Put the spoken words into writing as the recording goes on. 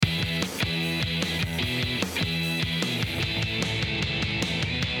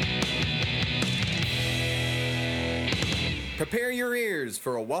Prepare your ears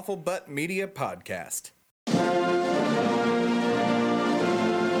for a Waffle Butt Media podcast.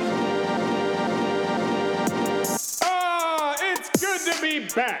 It's good to be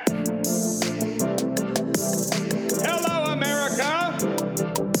back. Hello, America.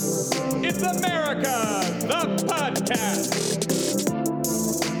 It's America, the podcast.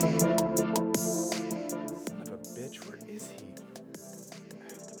 Son of a bitch, where is he?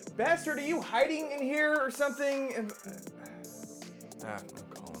 Bastard, are you hiding in here or something? I'm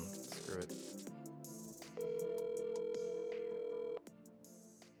calling. Screw it.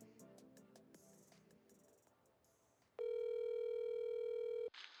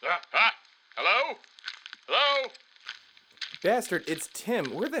 Hello? Hello? Bastard, it's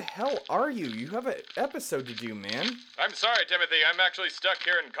Tim. Where the hell are you? You have an episode to do, man. I'm sorry, Timothy. I'm actually stuck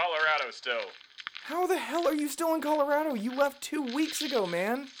here in Colorado still. How the hell are you still in Colorado? You left 2 weeks ago,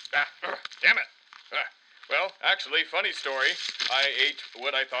 man. Damn it. Well, actually, funny story. I ate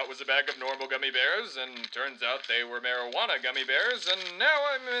what I thought was a bag of normal gummy bears, and turns out they were marijuana gummy bears, and now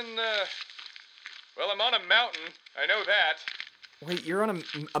I'm in, I'm on a mountain. I know that. Wait, you're on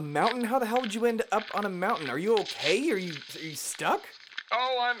a mountain? How the hell did you end up on a mountain? Are you okay? Are you stuck?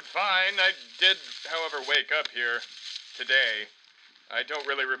 Oh, I'm fine. I did, however, wake up here today. I don't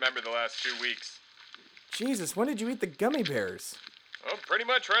really remember the last 2 weeks. Jesus, when did you eat the gummy bears? Well, pretty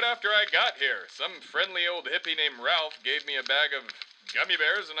much right after I got here. Some friendly old hippie named Ralph gave me a bag of gummy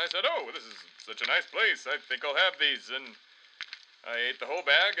bears, and I said, oh, this is such a nice place. I think I'll have these. And I ate the whole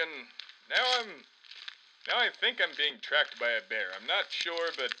bag, and now I think I'm being tracked by a bear. I'm not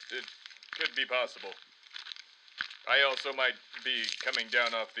sure, but it could be possible. I also might be coming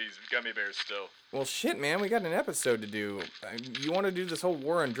down off these gummy bears still. Well, shit, man, we got an episode to do. You want to do this whole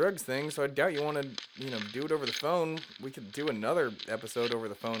war on drugs thing, so I doubt you want to, do it over the phone. We could do another episode over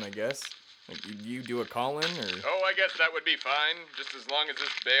the phone, I guess. Like, you do a call-in, or... Oh, I guess that would be fine, just as long as this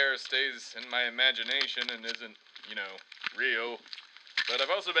bear stays in my imagination and isn't, real. But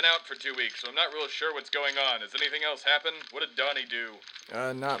I've also been out for 2 weeks, so I'm not real sure what's going on. Has anything else happened? What did Donnie do?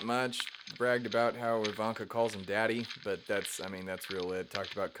 Not much. Bragged about how Ivanka calls him daddy, but that's real it.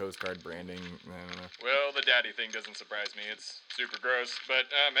 Talked about Coast Guard branding. I don't know. Well, the daddy thing doesn't surprise me. It's super gross. But,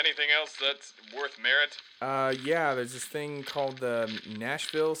 anything else that's worth merit? Yeah, there's this thing called the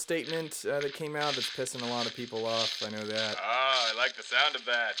Nashville Statement that came out that's pissing a lot of people off. I know that. I like the sound of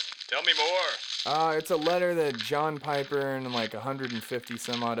that. Tell me more. It's a letter that John Piper and like 150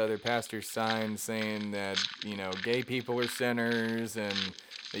 some odd other pastors signed saying that, gay people are sinners and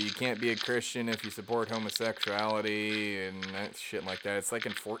that you can't be a Christian if you support homosexuality and shit like that. It's like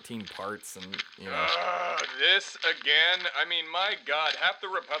in 14 parts and, This again? I mean, my God, half the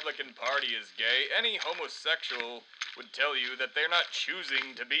Republican Party is gay. Any homosexual would tell you that they're not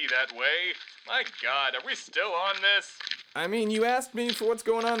choosing to be that way. My God, are we still on this? I mean, you asked me for what's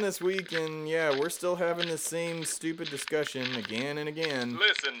going on this week, and yeah, we're still having the same stupid discussion again and again.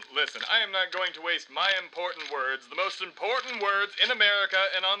 Listen, I am not going to waste my important words, the most important words in America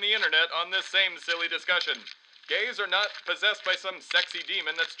and on the internet, on this same silly discussion. Gays are not possessed by some sexy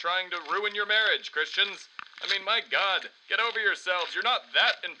demon that's trying to ruin your marriage, Christians. I mean, my God, get over yourselves. You're not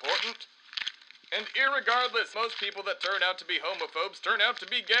that important. And irregardless, most people that turn out to be homophobes turn out to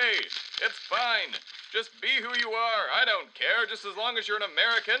be gay. It's fine. Just be who you are. I don't care, just as long as you're an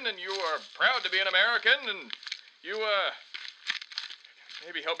American and you are proud to be an American and you,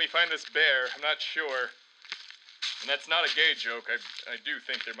 maybe help me find this bear. I'm not sure. And that's not a gay joke. I do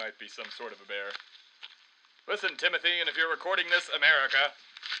think there might be some sort of a bear. Listen, Timothy, and if you're recording this, America,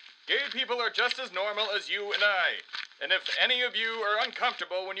 gay people are just as normal as you and I. And if any of you are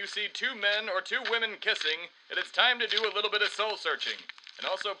uncomfortable when you see 2 men or 2 women kissing, it is time to do a little bit of soul searching. And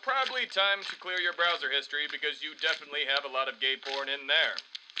also probably time to clear your browser history because you definitely have a lot of gay porn in there.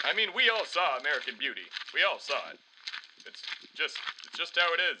 I mean, we all saw American Beauty. We all saw it. It's just how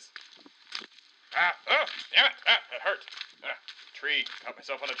it is. Damn it. That hurt. Tree. Caught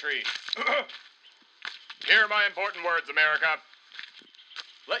myself on a tree. Hear my important words, America.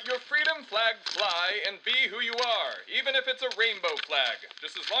 Let your freedom flag fly and be who you are, even if it's a rainbow flag.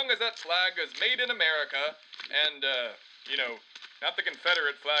 Just as long as that flag is made in America and, not the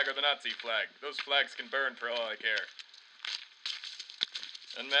Confederate flag or the Nazi flag. Those flags can burn for all I care.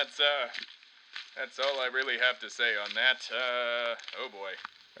 And that's all I really have to say on that. Oh boy.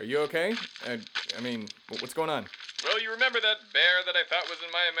 Are you okay? What's going on? Well, you remember that bear that I thought was in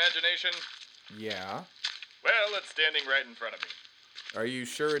my imagination? Yeah. Well, it's standing right in front of me. Are you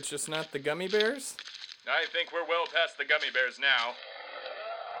sure it's just not the gummy bears? I think we're well past the gummy bears now.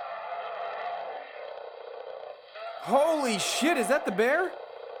 Holy shit, is that the bear?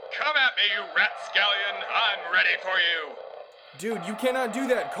 Come at me, you rapscallion. I'm ready for you. Dude, you cannot do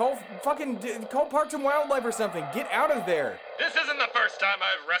that. Call Parks and Wildlife or something. Get out of there. This isn't the first time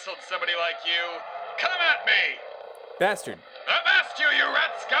I've wrestled somebody like you. Come at me! Bastard. Avast you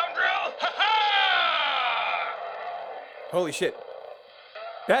rat scoundrel! Ha ha! Holy shit.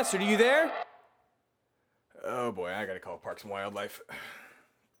 Bastard, are you there? Oh boy, I gotta call Parks and Wildlife.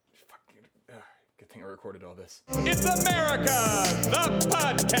 Fucking, good thing I recorded all this. It's America, the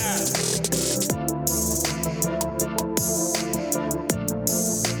podcast.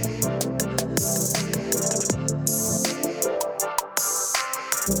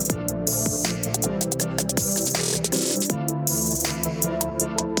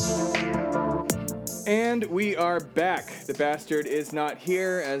 And we are back. The bastard is not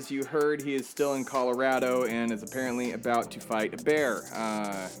here. As you heard, he is still in Colorado and is apparently about to fight a bear.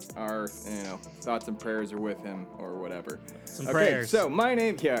 Our thoughts and prayers are with him, or whatever. Some prayers. So my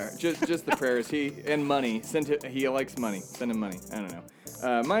name, just the prayers. And money. He likes money. Send him money. I don't know.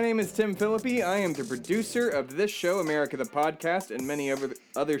 My name is Tim Philippi. I am the producer of this show, America the Podcast, and many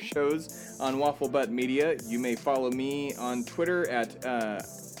other shows on Waffle Butt Media. You may follow me on Twitter at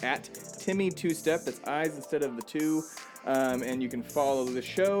Timmy Two Step. That's I's instead of the two. And you can follow the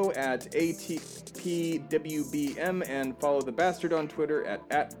show at ATPWBM and follow the Bastard on Twitter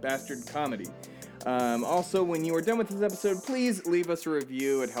at Bastard Comedy. Also, when you are done with this episode, please leave us a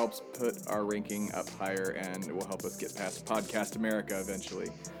review. It helps put our ranking up higher and it will help us get past Podcast America eventually.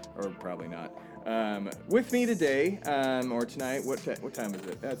 Or probably not. With me today, or tonight, what time is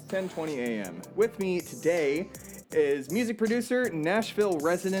it? That's 10:20 a.m. With me today is music producer, Nashville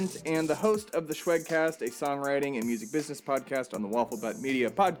resident, and the host of the Schwegcast, a songwriting and music business podcast on the Waffle Butt Media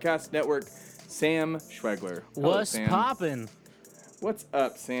Podcast Network, Sam Schwegler. Hello, What's Sam. poppin'? What's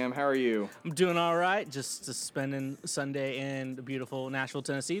up, Sam? How are you? I'm doing all right. Just spending Sunday in beautiful Nashville,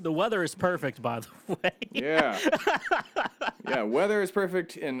 Tennessee. The weather is perfect, by the way. Yeah. Yeah, weather is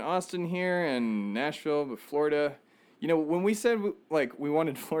perfect in Austin here and Nashville, but Florida. You know, when we said we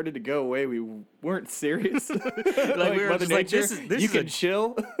wanted Florida to go away, we weren't serious. We were Mother just like, Nature, this you is can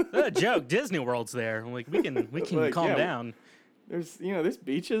chill. a joke. Disney World's there. Like we can Like, calm yeah, down. There's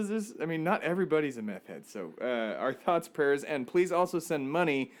beaches. Not everybody's a meth head. So our thoughts, prayers, and please also send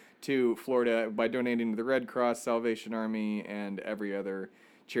money to Florida by donating to the Red Cross, Salvation Army, and every other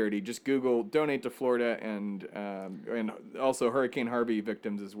charity. Just Google donate to Florida and also Hurricane Harvey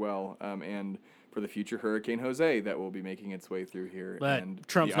victims as well. And for the future Hurricane Jose that will be making its way through here. But and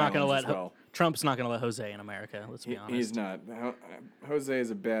Trump's not going to let Trump's not going to let Jose in America. Let's be honest. He's not. Jose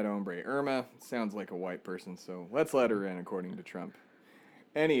is a bad hombre. Irma sounds like a white person, so let's let her in, according to Trump.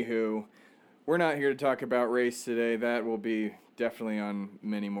 Anywho, we're not here to talk about race today. That will be definitely on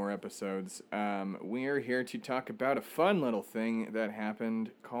many more episodes. We are here to talk about a fun little thing that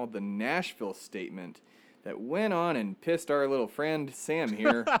happened called the Nashville Statement that went on and pissed our little friend Sam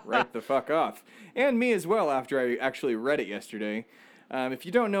here right the fuck off. And me as well after I actually read it yesterday. If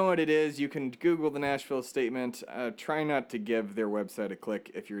you don't know what it is, you can Google the Nashville Statement. Try not to give their website a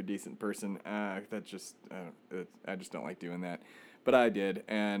click if you're a decent person. I just don't like doing that. But I did,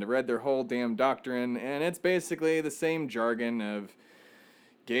 and I read their whole damn doctrine, and it's basically the same jargon of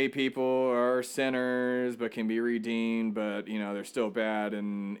gay people are sinners but can be redeemed, but, they're still bad.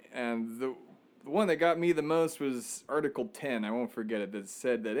 And the one that got me the most was Article 10, I won't forget it, that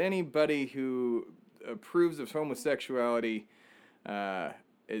said that anybody who approves of homosexuality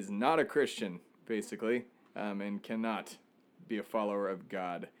is not a Christian, basically, and cannot be a follower of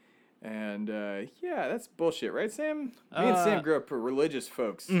God. And, that's bullshit, right, Sam? Me and Sam grew up religious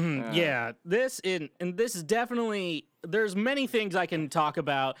folks. Yeah, this is definitely, there's many things I can talk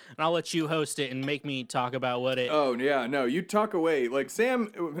about, and I'll let you host it and make me talk about what it... Oh, yeah, no, you talk away. Like,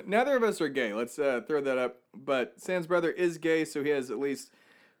 Sam, neither of us are gay. Let's throw that up. But Sam's brother is gay, so he has at least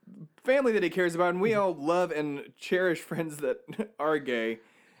family that he cares about, and we all love and cherish friends that are gay.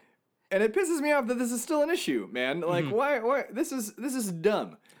 And it pisses me off that this is still an issue, man. Like, why? This is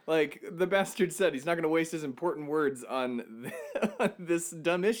dumb. Like, the bastard said, he's not going to waste his important words on this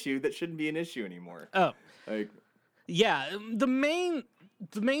dumb issue that shouldn't be an issue anymore. Oh. Like, yeah, the main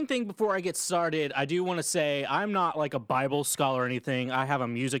thing before I get started, I do want to say I'm not like a Bible scholar or anything. I have a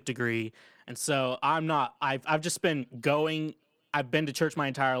music degree, and so I'm not. I've just been going. I've been to church my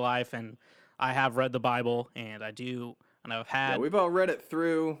entire life, and I have read the Bible, and I do. And I've had. Yeah, we've all read it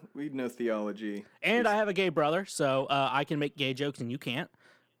through. We know theology. And I have a gay brother, so I can make gay jokes and you can't.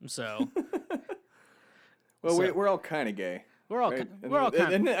 So. Well, we're all kind of gay. We're all right? we're all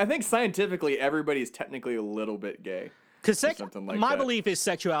kind. And I think scientifically, everybody's technically a little bit gay. Because my that. belief is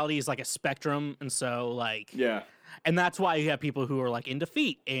sexuality is like a spectrum, and so like. Yeah. And that's why you have people who are like into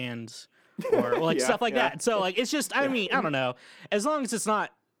feet and or like Yeah, stuff like yeah. that. So like it's just I mean, I don't know. As long as it's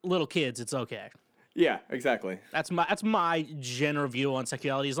not little kids, it's okay. Yeah, exactly. That's my general view on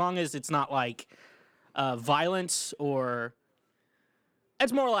sexuality. As long as it's not like violence or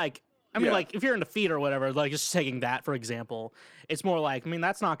it's more like I mean Yeah. like if you're into feet or whatever, like just taking that for example, it's more like I mean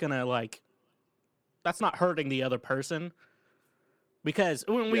that's not gonna like that's not hurting the other person because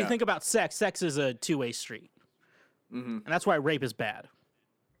when we Yeah. think about sex is a two-way street, and that's why rape is bad.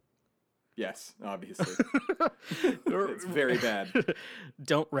 Yes, obviously. It's very bad.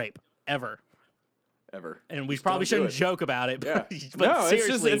 Don't rape ever. Ever. And we Just probably don't do shouldn't it. joke about it. Yeah. But No,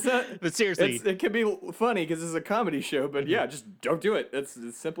 seriously, it's not. but seriously, It can be funny because it's a comedy show, but yeah, just don't do it. It's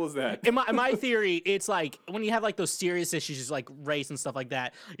as simple as that. in my theory, it's like when you have like those serious issues like race and stuff like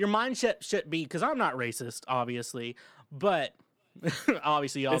that, your mindset should be because I'm not racist, obviously, but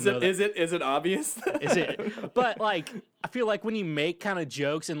obviously y'all know that. Is it obvious? Is it? But like, I feel like when you make kind of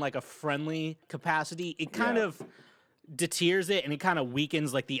jokes in like a friendly capacity, it kind Yeah. of deters it and it kind of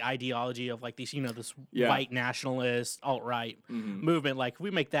weakens like the ideology of like these, this Yeah. white nationalist alt-right movement. Like we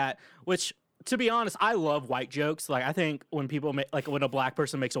make that, which to be honest, I love white jokes. Like I think when people make like when a black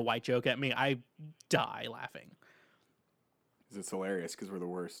person makes a white joke at me, I die laughing. It's hilarious because we're the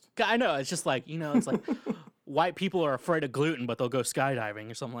worst. I know it's just like it's like white people are afraid of gluten, but they'll go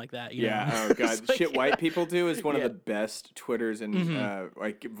skydiving or something like that. you know? Yeah. Oh god, It's like- shit. White people do is one Yeah. of the best Twitters, and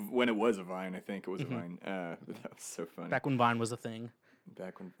like when it was a Vine, I think it was a Vine. That was so funny. Back when Vine was a thing.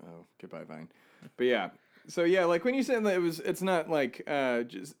 Back when goodbye Vine. But yeah. So yeah, like when you said that it's not like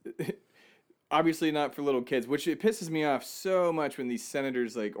just obviously not for little kids, which it pisses me off so much when these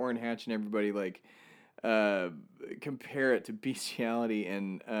senators like Orrin Hatch and everybody like compare it to bestiality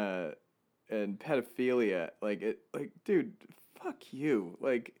and pedophilia. Like dude, fuck you.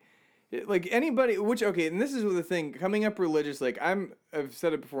 Like anybody, which okay, and this is the thing. Coming up religious, like I've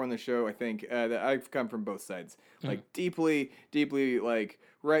said it before on the show. I think that I've come from both sides, like deeply like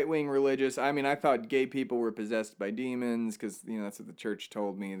right wing religious. I mean, I thought gay people were possessed by demons because that's what the church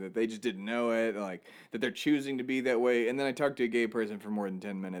told me, that they just didn't know it, like that they're choosing to be that way. And then I talked to a gay person for more than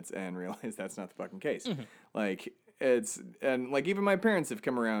 10 minutes and realized that's not the fucking case. Like and like even my parents have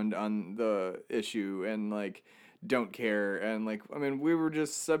come around on the issue and like don't care, and like I mean we were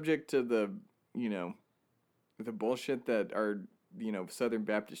just subject to the the bullshit that our Southern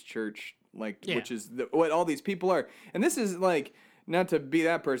Baptist Church which is what all these people are. And this is like, not to be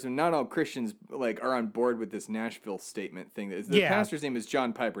that person, not all Christians like are on board with this Nashville statement thing. The pastor's name is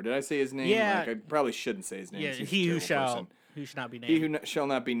John Piper. Did I say his name? Yeah. Like, I probably shouldn't say his name. Yeah, He's a he who terrible person. should not be named. He who shall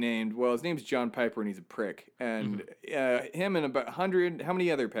not be named. Well, his name's John Piper, and he's a prick. And him and about 100. How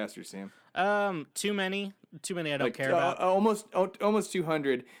many other pastors, Sam? Too many I don't care about. Almost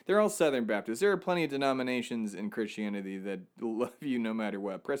 200. They're all Southern Baptists. There are plenty of denominations in Christianity that love you no matter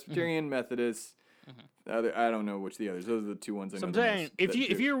what. Presbyterian, Methodist. I don't know which the others. Those are the two ones I know. So I'm the saying most if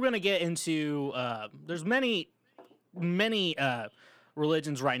that do. you're gonna get into there's many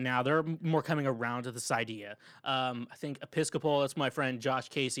religions right now. They're more coming around to this idea. I think Episcopal. That's my friend Josh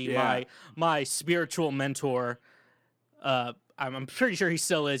Casey, Yeah. my spiritual mentor. I'm pretty sure he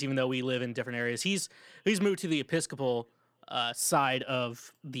still is, even though we live in different areas. He's moved to the Episcopal side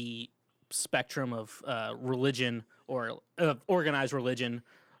of the spectrum of religion or organized religion.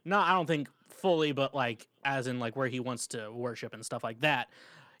 Not, I don't think fully, but like as in like where he wants to worship and stuff like that.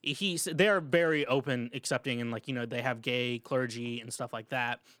 They're very open, accepting, and like they have gay clergy and stuff like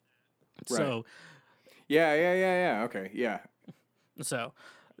that. Right. So Yeah. Okay. Yeah. So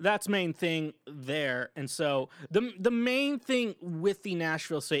that's main thing there. And so the main thing with the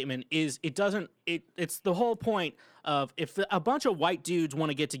Nashville statement is it's the whole point of if a bunch of white dudes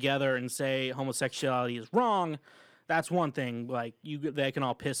want to get together and say homosexuality is wrong, that's one thing. Like they can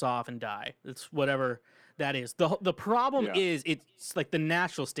all piss off and die. It's whatever that is. The problem is it's like the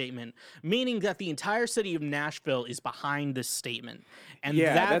Nashville statement, meaning that the entire city of Nashville is behind this statement. And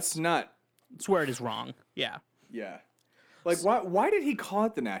that's not. that's where it is wrong. Yeah. Yeah. Like why did he call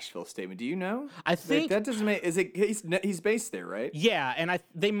it the Nashville statement? Do you know? I think that doesn't make. Is it? He's based there, right? Yeah, and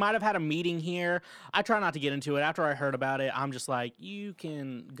they might have had a meeting here. I try not to get into it. After I heard about it, I'm just like, you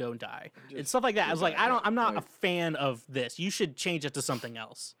can go and die. And stuff like that. I was like, I'm not a fan of this. You should change it to something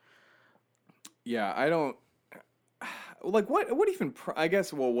else. Yeah, I don't. Like what even? I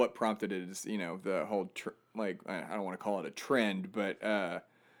guess what prompted it is the whole I don't want to call it a trend, but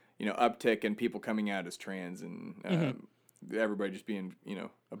uptick in people coming out as trans and. Everybody just being,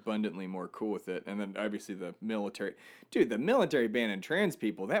 abundantly more cool with it. And then obviously the military banning trans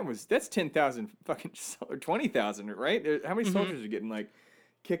people, that's 10,000 fucking, or 20,000, right? How many soldiers are getting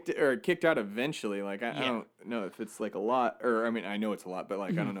kicked out eventually. Like I don't know if it's like a lot, or I mean I know it's a lot, but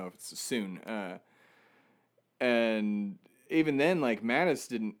like I don't know if it's soon. And even then, like Mattis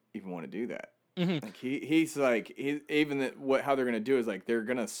didn't even want to do that. Like he's like how they're gonna do is like they're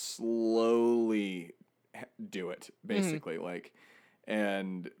gonna slowly do it basically, like,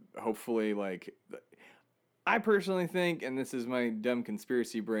 and hopefully like I personally think, and this is my dumb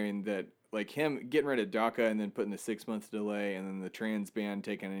conspiracy brain, that like him getting rid of DACA and then putting the 6 month delay and then the trans ban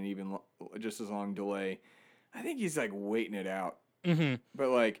taking an even just as long delay, I think he's like waiting it out.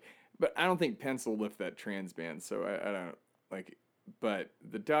 But I don't think Pence will lift that trans ban, so I don't like. But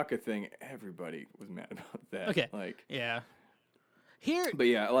the DACA thing, everybody was mad about that. Okay. Like, yeah. Here. But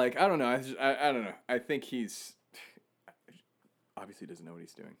yeah, like I don't know. I don't know. I think he's obviously doesn't know what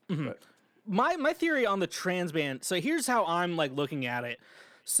he's doing. But My theory on the trans ban. So here's how I'm like looking at it.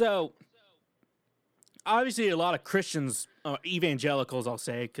 So obviously a lot of Christians, evangelicals, I'll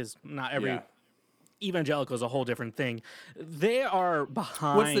say, because not every evangelical is a whole different thing. They are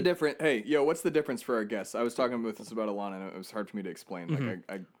behind. What's the difference? Hey, what's the difference for our guests? I was talking with this about Alana, and it was hard for me to explain.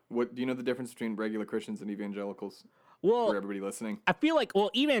 Like, what do you know the difference between regular Christians and evangelicals? Well, for everybody listening, I feel like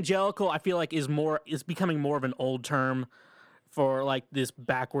evangelical. I feel like is becoming more of an old term for like this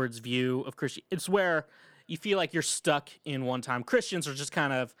backwards view of Christian. It's where you feel like you're stuck in one time. Christians are just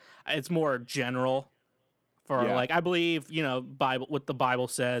kind of, it's more general. For like, I believe, Bible, what the Bible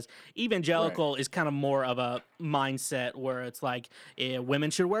says. Evangelical is kind of more of a mindset where it's like women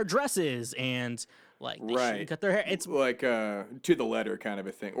should wear dresses and like they should cut their hair. It's like to the letter kind of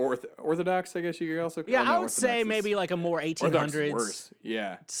a thing. Orthodox, I guess you could also. Yeah, I would say maybe like a more 1800s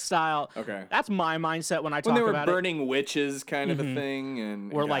style. Okay, that's my mindset when I talk about it. When they were burning witches, kind of a thing,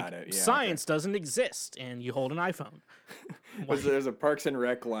 and where like science doesn't exist, and you hold an iPhone. There's a Parks and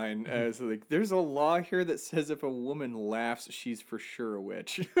Rec line. So like, there's a law here that says if a woman laughs, she's for sure a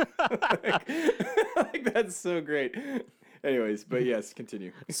witch. like that's so great. Anyways, but yes,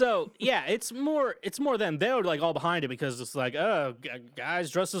 continue. So yeah, it's more than they're like all behind it because it's like, oh, guys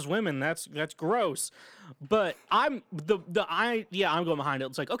dressed as women, that's gross. But I'm I'm going behind it.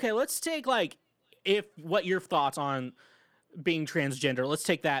 It's like, okay, let's take like what your thoughts on being transgender. Let's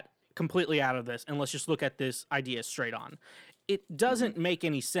take that completely out of this and let's just look at this idea straight on. It doesn't make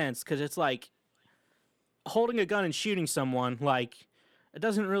any sense because it's like holding a gun and shooting someone. Like, it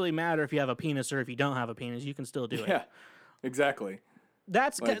doesn't really matter if you have a penis or if you don't have a penis. You can still do it. Yeah, exactly.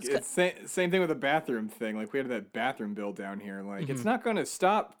 That's like, it's same thing with the bathroom thing. Like, we had that bathroom bill down here. Like, it's not going to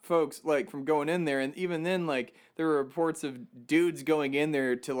stop folks like from going in there. And even then, like, there were reports of dudes going in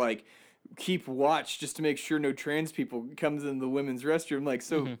there to like keep watch just to make sure no trans people comes in the women's restroom. Like,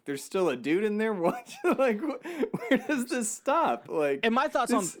 so there's still a dude in there watching. Like, where does this stop? Like, and my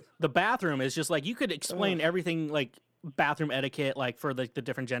thoughts on the bathroom is just like you could explain everything like bathroom etiquette like for the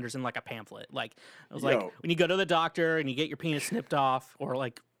different genders in like a pamphlet. Like, it was like when you go to the doctor and you get your penis snipped off or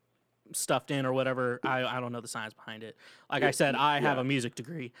like stuffed in or whatever. I don't know the science behind it. Like I said, I have a music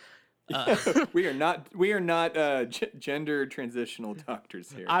degree. We are not gender transitional doctors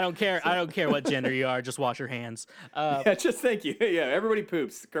here. I don't care what gender you are. Just wash your hands. Just thank you. Yeah, everybody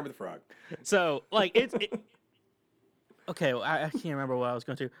poops. Kermit the Frog. So like okay, well, I can't remember what I was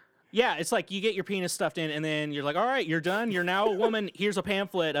going to. Yeah, it's like you get your penis stuffed in, and then you're like, all right, you're done. You're now a woman. Here's a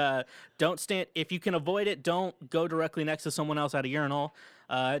pamphlet. Don't stand if you can avoid it. Don't go directly next to someone else at a urinal.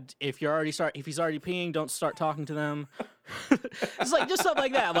 If he's already peeing, don't start talking to them. It's like just stuff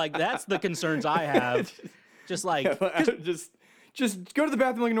like that. Like that's the concerns I have. Just like just go to the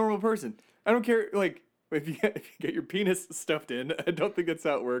bathroom like a normal person. I don't care. Like if you get your penis stuffed in, I don't think that's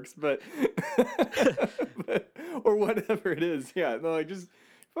how it works. But or whatever it is. Yeah. No, like just.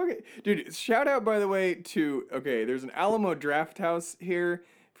 Okay, dude, shout out, by the way, to, there's an Alamo Draft House here.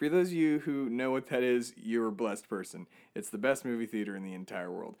 For those of you who know what that is, you're a blessed person. It's the best movie theater in the entire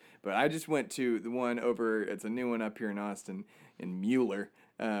world. But I just went to the one it's a new one up here in Austin, in Mueller,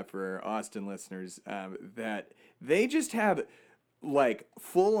 for our Austin listeners, that they just have, like,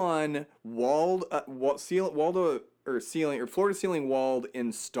 full-on floor-to-ceiling walled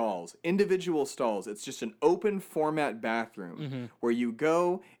in stalls, individual stalls. It's just an open format bathroom where you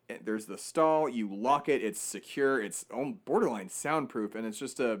go, there's the stall, you lock it, it's secure, it's borderline soundproof, and it's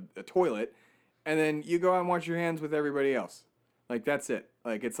just a toilet, and then you go out and wash your hands with everybody else. Like, that's it.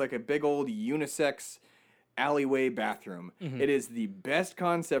 Like, it's like a big old unisex alleyway bathroom. It is the best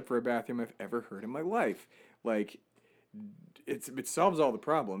concept for a bathroom I've ever heard in my life. Like, it solves all the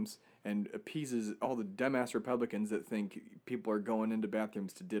problems and appeases all the dumbass Republicans that think people are going into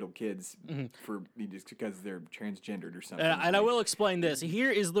bathrooms to diddle kids for just because they're transgendered or something. And I will explain this. Here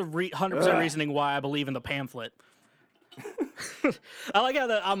is the 100% reasoning why I believe in the pamphlet. I like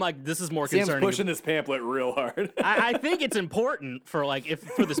how I'm like, this is more Sam's concerning. pushing this pamphlet real hard. I think it's important for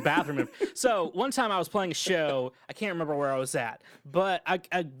for this bathroom. So one time I was playing a show. I can't remember where I was at, but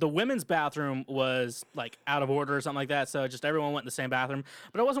the women's bathroom was like out of order or something like that. So just everyone went in the same bathroom,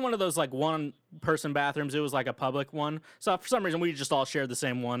 but it wasn't one of those like one person bathrooms. It was like a public one. So for some reason we just all shared the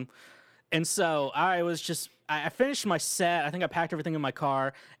same one. And so I finished my set. I think I packed everything in my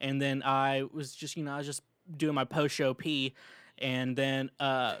car, and then I was just doing my post-show pee, and then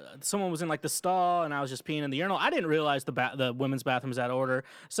someone was in like the stall, and I was just peeing in the urinal. I didn't realize the women's bathroom was out of order,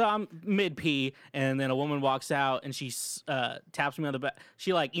 so I'm mid-pee, and then a woman walks out, and she taps me on the back.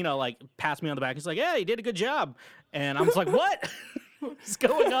 She like pats me on the back. It's like, "Yeah, you did a good job," and I'm just like, "What? What's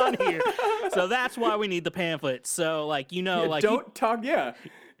going on here?" So that's why we need the pamphlet. So Don't talk. Yeah.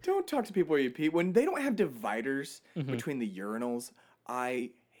 Don't talk to people where you pee. When they don't have dividers between the urinals,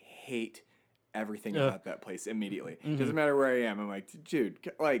 I hate everything about that place immediately. Doesn't matter where I am. I'm like, dude,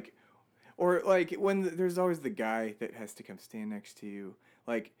 when there's always the guy that has to come stand next to you.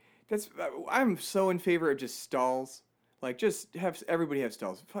 Like, I'm so in favor of just stalls. Like, just have everybody have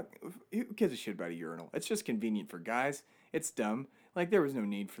stalls. Fuck, who gives a shit about a urinal? It's just convenient for guys. It's dumb. Like, there was no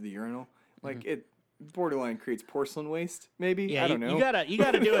need for the urinal. Like, it borderline creates porcelain waste, maybe. Yeah, I don't know. You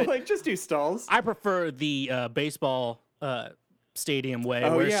gotta do it. Like, just do stalls. I prefer the baseball stadium way,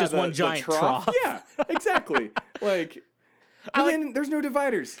 where it's just one giant trough. Yeah, exactly. Like, then there's no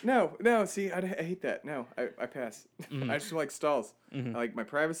dividers. No. See, I hate that. No, I pass. I just like stalls. I like my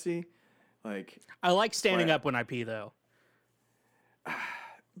privacy. Like, I like standing up when I pee, though.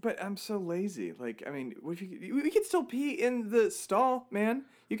 But I'm so lazy. Like, I mean, we could still pee in the stall, man.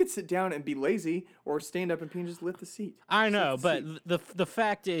 You could sit down and be lazy, or stand up and pee and just lift the seat. I know, but the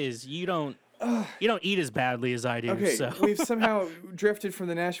fact is, you don't eat as badly as I do. Okay, so. We've somehow drifted from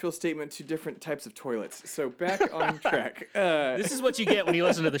the Nashville statement to different types of toilets. So back on track. This is what you get when you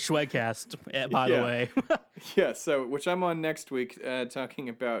listen to the Schwegcast, by the way. Yeah, so which I'm on next week, talking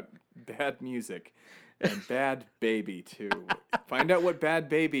about bad music and Bad Baby too. Find out what Bad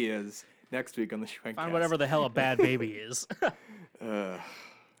Baby is next week on the Schwegcast. Find whatever the hell a bad baby is.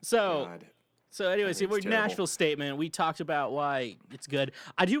 So anyways, we're Nashville statement. We talked about why it's good.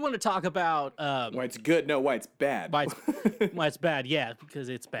 I do want to talk about why it's good. No, why it's bad. Why it's bad. Yeah, because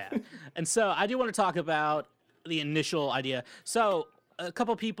it's bad. And so I do want to talk about the initial idea. So a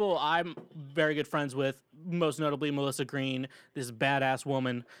couple people I'm very good friends with, most notably Melissa Green, this badass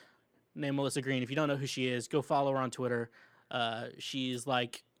woman named Melissa Green. If you don't know who she is, go follow her on Twitter. She's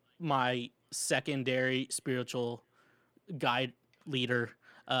like my secondary spiritual guide leader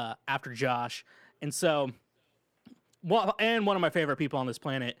after Josh. And so, and one of my favorite people on this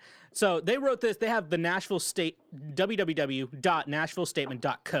planet. So they wrote this. They have the Nashville State,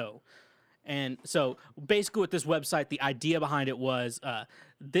 www.nashvillestatement.co. And so basically with this website, the idea behind it was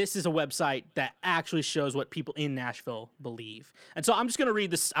this is a website that actually shows what people in Nashville believe. And so I'm just going to read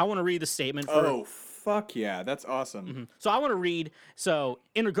this. I want to read the statement. Oh, fuck yeah. That's awesome. So I want to read. So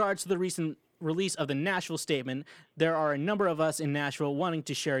in regards to the recent release of the Nashville Statement, there are a number of us in Nashville wanting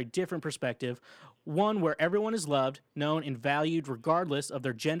to share a different perspective, one where everyone is loved, known, and valued regardless of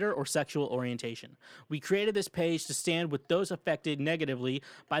their gender or sexual orientation. We created this page to stand with those affected negatively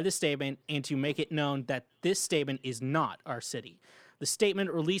by this statement and to make it known that this statement is not our city. The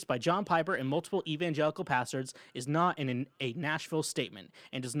statement released by John Piper and multiple evangelical pastors is not a Nashville statement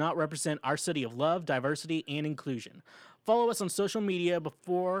and does not represent our city of love, diversity, and inclusion. Follow us on social media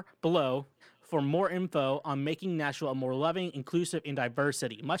below for more info on making Nashville a more loving, inclusive, and diverse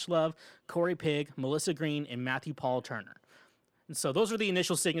city. Much love, Corey Pigg, Melissa Green, and Matthew Paul Turner. And so those are the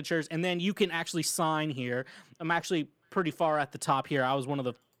initial signatures, and then you can actually sign here. I'm actually pretty far at the top here. I was one of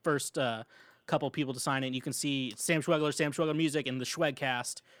the first couple people to sign it. And you can see Sam Schwegler Music, and the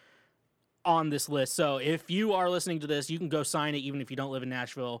Schwegcast on this list. So if you are listening to this, you can go sign it even if you don't live in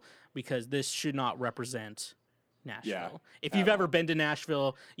Nashville, because this should not represent Nashville. Yeah, if you've ever been to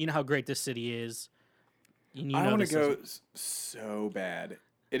Nashville, you know how great this city is. I want to go so bad.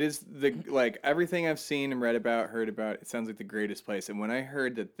 It is everything I've seen and read about, heard about. It sounds like the greatest place. And when I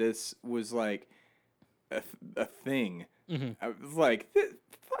heard that this was like a thing, I was like,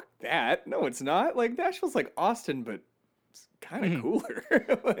 fuck that. No, it's not. Like, Nashville's like Austin, but it's kind of cooler.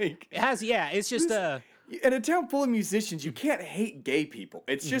 Like, it has, yeah. It's just in a town full of musicians, you can't hate gay people.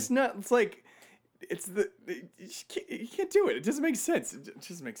 It's just not. It's like. You can't do it. It doesn't make sense. It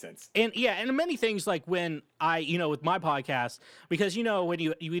just makes sense. And yeah, and many things like when I, with my podcast, because when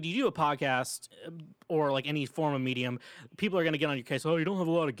you do a podcast or like any form of medium, people are going to get on your case. Oh, you don't have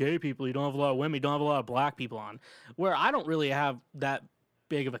a lot of gay people. You don't have a lot of women. You don't have a lot of black people on. Where I don't really have that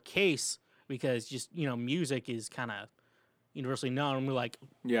big of a case, because just, music is kind of universally known. We're like,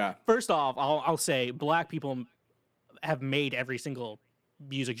 Yeah. first off, I'll say black people have made every single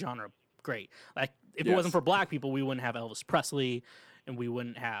music genre great. Like, if it wasn't Yes. for black people, we wouldn't have Elvis Presley, and we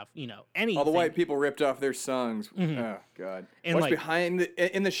wouldn't have, anything. All the white people ripped off their songs. Oh God! And, Watch like-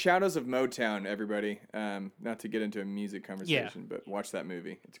 in the shadows of Motown, everybody. Not to get into a music conversation, but watch that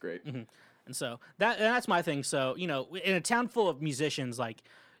movie. It's great. And so that's my thing. So, in a town full of musicians, like,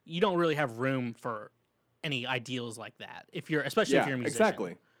 you don't really have room for any ideals like that. Especially if Yeah, you're a musician.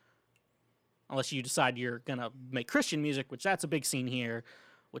 exactly. Unless you decide you're gonna make Christian music, which that's a big scene here,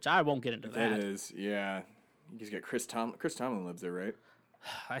 which I won't get into It that. is. Yeah. You just get Chris Tomlin. Chris Tomlin lives there, right?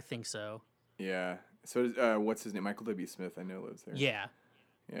 I think so. Yeah. So does, what's his name? Michael W. Smith. I know lives there. Yeah.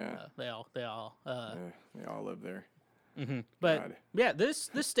 Yeah. They all. They all live there. But God. yeah, this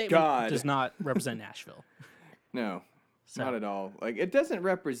statement God. does not represent Nashville. No, So- not at all. Like, it doesn't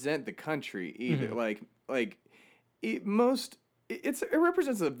represent the country either. It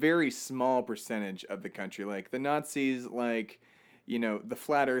represents a very small percentage of the country. Like the Nazis, the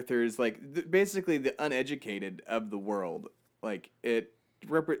flat earthers, basically the uneducated of the world. Like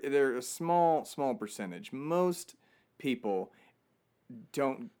they're a small percentage. Most people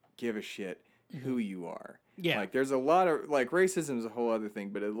don't give a shit who you are. Yeah. Like, there's a lot of, racism is a whole other thing,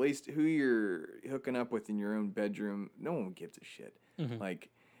 but at least who you're hooking up with in your own bedroom, no one gives a shit.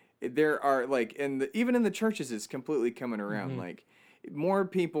 There are, even in the churches, it's completely coming around. Like, more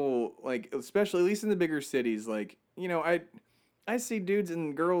people, especially, at least in the bigger cities, I see dudes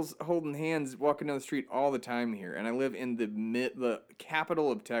and girls holding hands walking down the street all the time here, and I live in the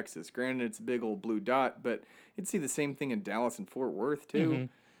capital of Texas. Granted, it's a big old blue dot, but you'd see the same thing in Dallas and Fort Worth, too.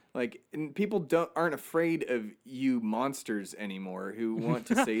 And people aren't afraid of you monsters anymore who want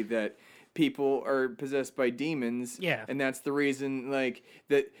to say that people are possessed by demons. Yeah. And that's the reason, this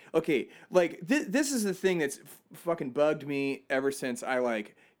is the thing that's fucking bugged me ever since I,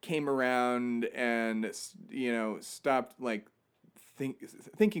 came around and, stopped,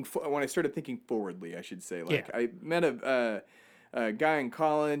 thinking, when I started thinking forwardly, I should say. I met a guy in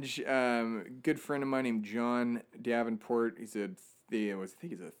college, good friend of mine named John Davenport. I think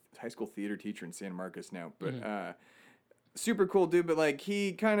he's a high school theater teacher in San Marcos now, but super cool dude. But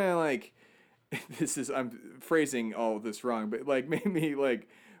he kind of I'm phrasing all of this wrong, but made me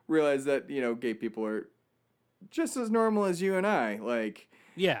realize that gay people are just as normal as you and I.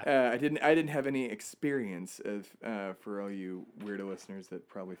 Yeah. I didn't have any experience of for all you weirdo listeners that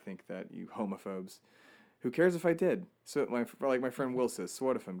probably think that you homophobes. Who cares if I did? So my friend Will says, so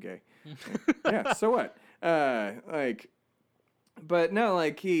what if I'm gay? Yeah, so what? But no,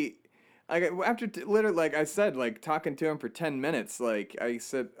 after literally, I said, talking to him for 10 minutes, I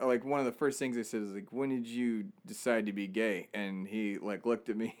said, one of the first things I said is, when did you decide to be gay? And he, looked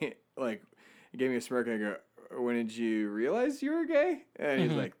at me, he gave me a smirk, and I go, when did you realize you were gay? And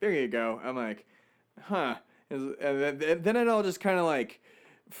he's like, there you go. I'm like, huh. And then it all just kind of,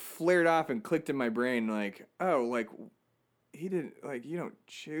 flared off and clicked in my brain, he didn't, you don't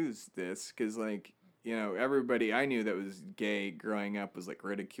choose this, because, everybody I knew that was gay growing up was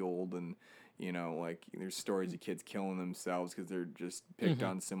ridiculed, and there's stories of kids killing themselves because they're just picked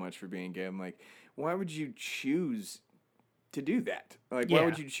on so much for being gay. I'm like, why would you choose to do that? Why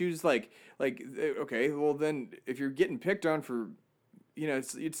would you choose okay, well then if you're getting picked on for,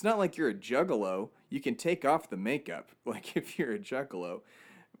 it's not like you're a juggalo. You can take off the makeup if you're a juggalo,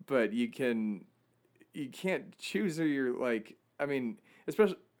 but you can't choose who you're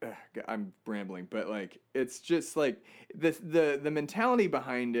especially. I'm rambling, but it's just the mentality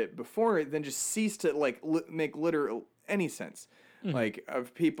behind it before it then just ceased to make literal any sense,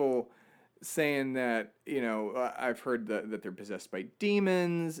 of people saying that I've heard that they're possessed by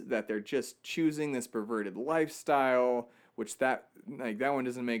demons, that they're just choosing this perverted lifestyle, which that one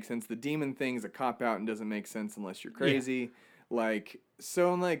doesn't make sense. The demon thing's a cop out and doesn't make sense unless you're crazy. Where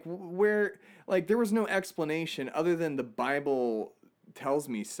there was no explanation other than the Bible tells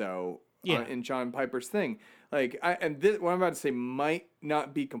me so in John Piper's thing. What I'm about to say might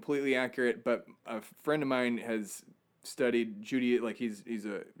not be completely accurate, but a friend of mine has studied Judaism. He's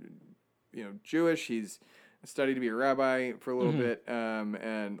a Jewish. He's studied to be a rabbi for a little bit,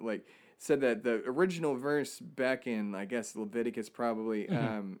 and said that the original verse back in, I guess, Leviticus probably,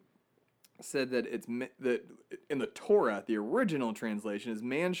 said that that in the Torah, the original translation is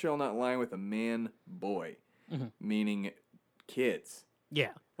 "man shall not lie with a man boy," meaning kids.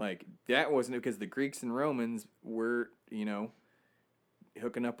 Yeah. That wasn't because the Greeks and Romans were,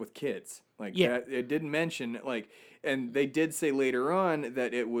 hooking up with kids. That, it didn't mention, and they did say later on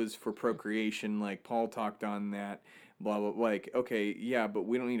that it was for procreation, Paul talked on that, blah, blah, like, okay, yeah, but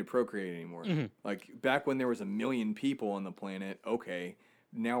we don't need to procreate anymore. Like, back when there was 1 million people on the planet, okay,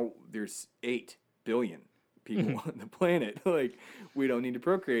 now there's 8 billion people on the planet. Like, we don't need to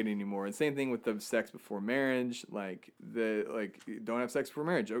procreate anymore. And same thing with the sex before marriage. Like, don't have sex before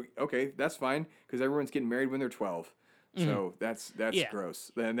marriage. Okay, that's fine, because everyone's getting married when they're 12. So that's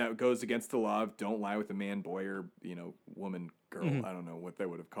gross. And that goes against the law of don't lie with a man, boy, or, woman, girl. I don't know what they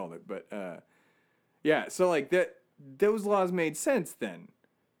would have called it. But, yeah, so, like, those laws made sense then.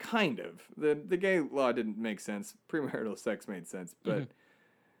 Kind of. The gay law didn't make sense. Premarital sex made sense. But,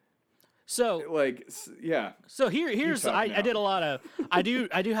 so, like, yeah. So here's I did a lot of I do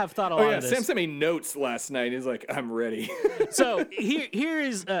have thought a lot of this. Sam sent me notes last night. He's like, I'm ready. So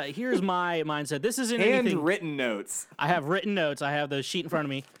here's my mindset. This isn't anything. Handwritten notes. I have written notes. I have the sheet in front of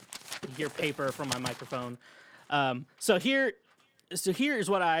me. Your paper from my microphone. So here is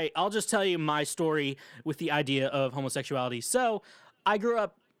what I'll just tell you my story with the idea of homosexuality. So I grew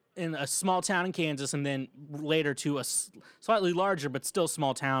up in a small town in Kansas, and then later to a slightly larger but still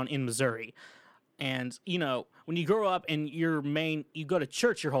small town in Missouri. And when you grow up and you go to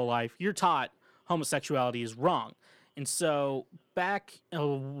church your whole life, you're taught homosexuality is wrong. And so back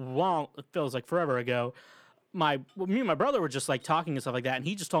it feels like forever ago, me and my brother were just like talking and stuff like that, and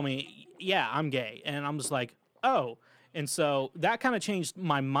he just told me, yeah, I'm gay. And I'm just like, oh. And so that kind of changed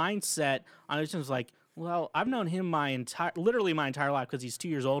my mindset. I was just like, well, I've known him literally my entire life, because he's 2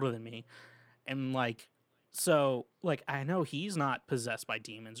 years older than me. And so I know he's not possessed by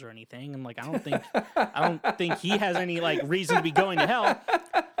demons or anything. And I don't think he has any reason to be going to hell.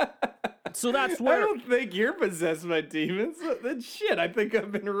 So that's where I don't think you're possessed by demons. Then shit, I think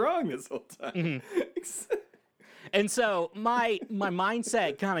I've been wrong this whole time. And so my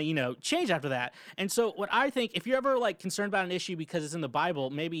mindset kind of, changed after that. And so what I think, if you're ever concerned about an issue because it's in the Bible,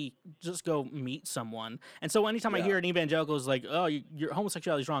 maybe just go meet someone. And so anytime I hear an evangelical is like, oh, your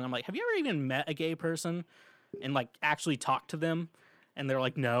homosexuality is wrong, I'm like, have you ever even met a gay person and actually talked to them? And they're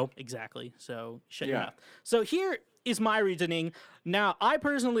like, no, exactly. So shut your mouth. So here is my reasoning. Now, I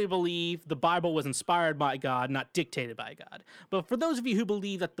personally believe the Bible was inspired by God, not dictated by God. But for those of you who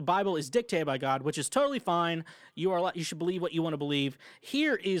believe that the Bible is dictated by God, which is totally fine, you should believe what you want to believe.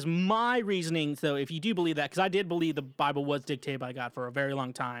 Here is my reasoning, though, if you do believe that, because I did believe the Bible was dictated by God for a very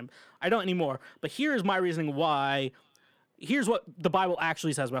long time. I don't anymore. But here is my reasoning why. Here's what the Bible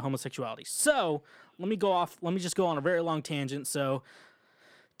actually says about homosexuality. So let me just go on a very long tangent. So,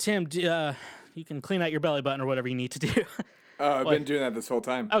 Tim, you can clean out your belly button or whatever you need to do. I've been doing that this whole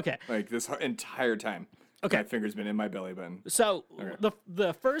time. Okay. This entire time. Okay. My finger's been in my belly button. So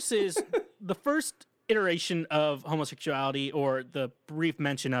the first is the first iteration of homosexuality, or the brief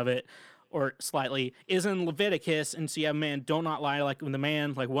mention of it, or slightly, is in Leviticus. And so you have man, do not lie when the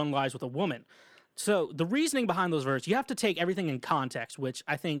man, one lies with a woman. So the reasoning behind those verses, you have to take everything in context, which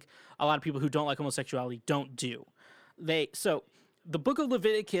I think a lot of people who don't like homosexuality don't do. The book of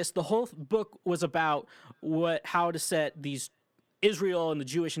Leviticus, the whole book was about how to set these Israel and the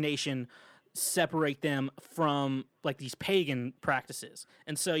Jewish nation, separate them from these pagan practices.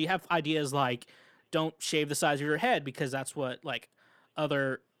 And so you have ideas like, don't shave the sides of your head, because that's what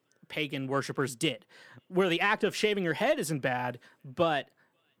other pagan worshipers did. Where the act of shaving your head isn't bad, but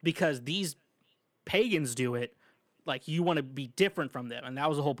because these pagans do it, you want to be different from them. And that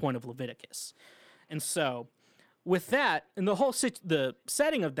was the whole point of Leviticus. And so with that, and the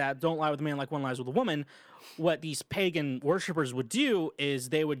setting of that, don't lie with a man like one lies with a woman, what these pagan worshipers would do is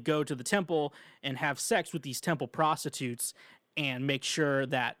they would go to the temple and have sex with these temple prostitutes, and make sure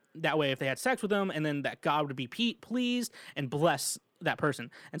that way if they had sex with them, and then that God would be pleased and bless that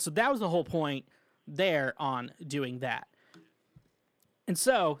person. And so that was the whole point there on doing that. And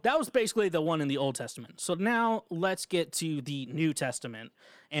so that was basically the one in the Old Testament. So now let's get to the New Testament.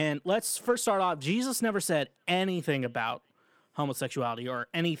 And let's first start off, Jesus never said anything about homosexuality or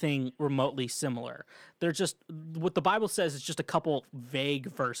anything remotely similar. They're just, what the Bible says is just a couple vague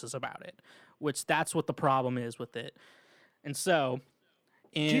verses about it, which that's what the problem is with it. And so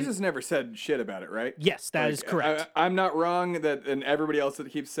Jesus never said shit about it, right? Yes, that is correct. I'm not wrong, and everybody else that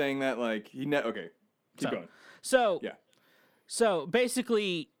keeps saying that, okay, keep going. So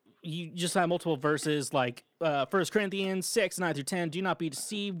basically, you just have multiple verses 1 Corinthians 6, 9 through 10. Do not be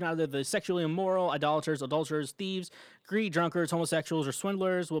deceived. Neither the sexually immoral, idolaters, adulterers, thieves, greedy, drunkards, homosexuals, or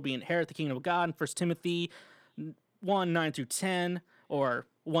swindlers will be inherit the kingdom of God. In 1 Timothy 1, 9 through 10, or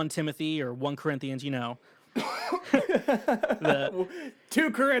 1 Timothy, or 1 Corinthians,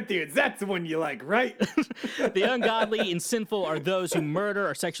 2 Corinthians, that's the one you like, right? The ungodly and sinful are those who murder,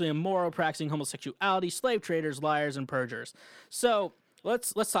 are sexually immoral, practicing homosexuality, slave traders, liars, and perjurers. So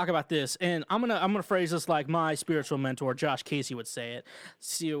let's talk about this, and I'm gonna phrase this like my spiritual mentor Josh Casey would say it.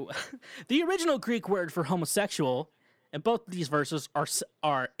 So, the original Greek word for homosexual, and both these verses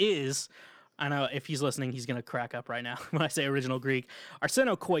is. I know if he's listening, he's gonna crack up right now when I say original Greek.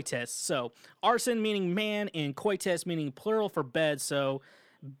 Arsenokoites. So arsen meaning man, and koites meaning plural for bed. So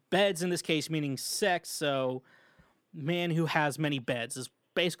beds in this case meaning sex. So man who has many beds is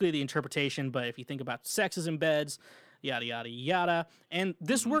basically the interpretation. But if you think about sexes in beds, yada yada yada, and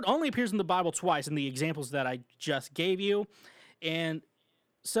this word only appears in the Bible twice in the examples that I just gave you, and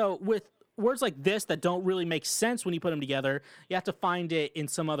so with words like this that don't really make sense when you put them together, you have to find it in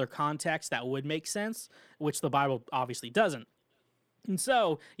some other context that would make sense, which the Bible obviously doesn't. And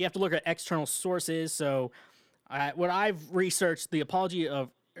so you have to look at external sources. So what I've researched, the Apology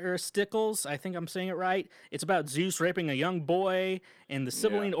of Aristocles, I think I'm saying it right. It's about Zeus raping a young boy and the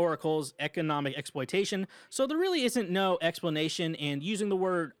Sibylline oracles, economic exploitation. So there really isn't no explanation, and using the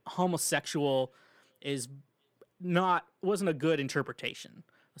word homosexual wasn't a good interpretation.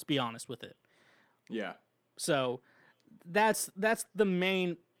 Let's be honest with it. Yeah. So that's the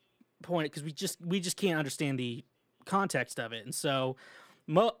main point, because we just can't understand the context of it. And so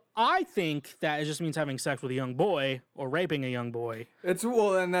I think that it just means having sex with a young boy or raping a young boy.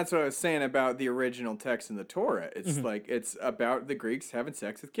 And that's what I was saying about the original text in the Torah. It's like it's about the Greeks having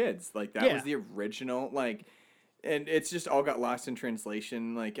sex with kids. Like that was the original and it's just all got lost in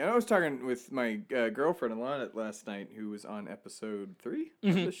translation. Like, I was talking with my girlfriend Alana last night, who was on episode 3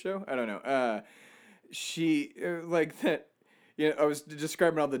 of the show. I don't know. She like that. I was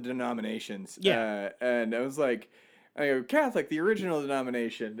describing all the denominations. Yeah. And I was like, I go Catholic, the original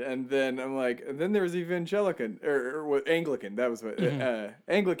denomination, and then I'm like, and then there was Evangelican or Anglican. That was what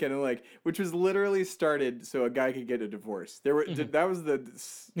Anglican, and which was literally started so a guy could get a divorce. There were that was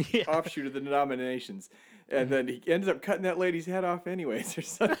the offshoot of the denominations. And then he ended up cutting that lady's head off anyways, or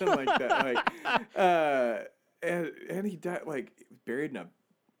something like that. And he died, buried in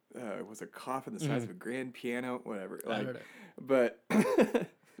a coffin the size of a grand piano, whatever. I heard it. But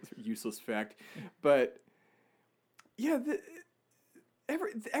useless fact. But yeah,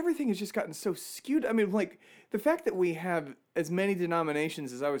 everything has just gotten so skewed. I mean, the fact that we have as many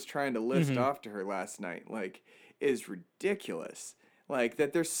denominations as I was trying to list off to her last night, is ridiculous.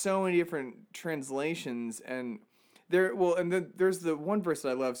 That there's so many different translations, and then there's the one verse that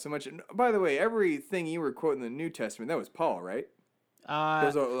I love so much. And by the way, everything you were quoting in the New Testament, that was Paul, right?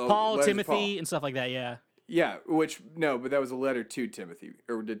 Paul, Timothy, and stuff like that. Yeah. Yeah, but that was a letter to Timothy,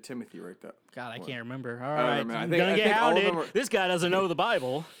 or did Timothy write that? God, I can't remember. All I don't right, remember. I'm gonna get outed. This guy doesn't know the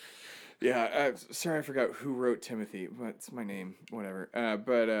Bible. Yeah, sorry, I forgot who wrote Timothy, but it's my name, whatever.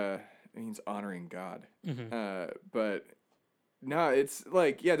 But it means honoring God. But no, it's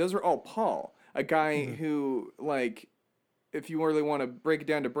those are all Paul, a guy who if you really want to break it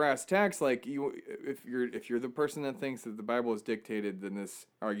down to brass tacks, if you're the person that thinks that the Bible is dictated, then this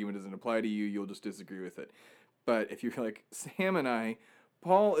argument doesn't apply to you. You'll just disagree with it. But if you're like Sam and I,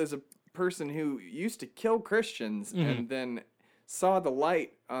 Paul is a person who used to kill Christians and then saw the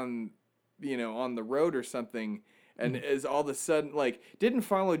light on the road or something, and is all of a sudden didn't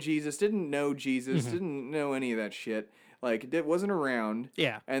follow Jesus, didn't know Jesus, didn't know any of that shit. It wasn't around.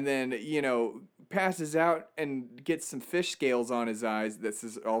 Yeah. And then, passes out and gets some fish scales on his eyes. This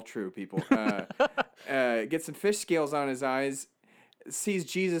is all true, people. Gets some fish scales on his eyes, sees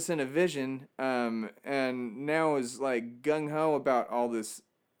Jesus in a vision, and now is gung-ho about all this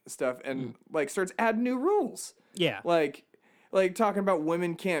stuff, and starts adding new rules. Yeah. Talking about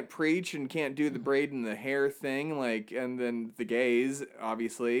women can't preach and can't do the braid and the hair thing, and then the gays,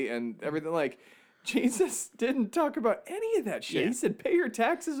 obviously, and everything, Jesus didn't talk about any of that shit. Yeah. He said, pay your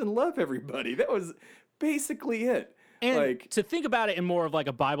taxes and love everybody. That was basically it. And to think about it in more of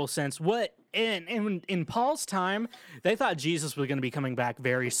a Bible sense, in Paul's time, they thought Jesus was going to be coming back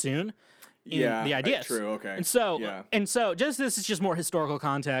very soon. The ideas. True. Okay. And so this is just more historical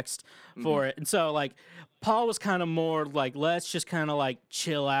context for it. And so Paul was kind of more let's just kind of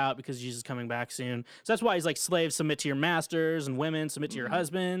chill out because Jesus is coming back soon. So that's why he's slaves submit to your masters and women submit to your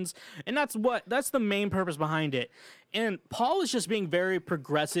husbands. And that's the main purpose behind it. And Paul is just being very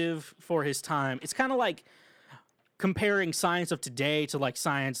progressive for his time. It's kind of like comparing science of today to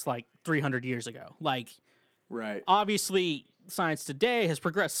science 300 years ago. Right. Obviously science today has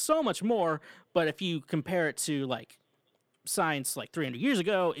progressed so much more, but if you compare it to science 300 years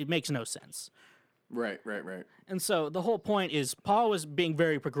ago, it makes no sense. Right. And so the whole point is Paul was being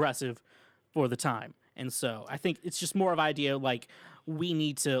very progressive for the time. And so I think it's just more of an idea we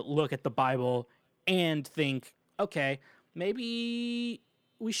need to look at the Bible and think, okay, maybe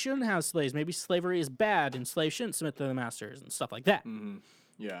we we shouldn't have slaves. Maybe slavery is bad and slaves shouldn't submit to the masters and stuff like that.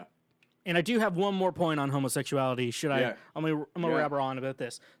 Yeah. And I do have one more point on homosexuality. Should I? Yeah. I'm gonna Yeah. wrap on about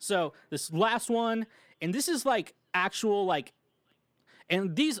this. So this last one, and this is like actual like,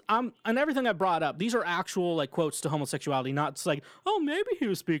 and these and everything I brought up, these are actual like quotes to homosexuality, not just like, oh, maybe he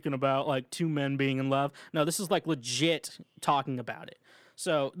was speaking about like two men being in love. No, this is like legit talking about it.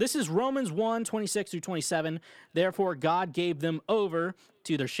 So this is Romans 1:26 through 27. Therefore, God gave them over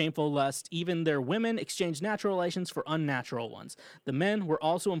to their shameful lust. Even their women exchanged natural relations for unnatural ones. The men were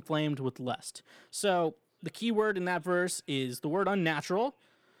also inflamed with lust. So the key word in that verse is the word unnatural.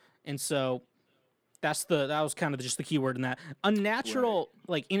 And so that was kind of just the key word in that. Unnatural,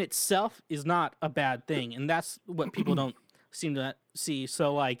 like in itself, is not a bad thing. And that's what people don't seem to see.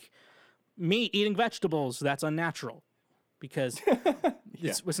 So like me eating vegetables, that's unnatural. Because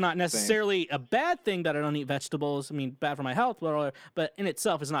it's not necessarily a bad thing that I don't eat vegetables. I mean, bad for my health, but in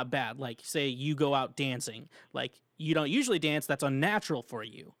itself, it's not bad. Like, say you go out dancing, like you don't usually dance. That's unnatural for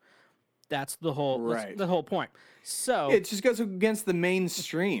you. That's the whole that's the whole point. So It just goes against the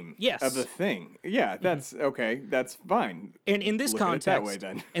mainstream Yes. of the thing. Yeah, that's okay. That's fine. and in this Look at it context, that way,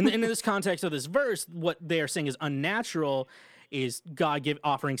 then. and in this context of this verse, what they are saying is unnatural. Is God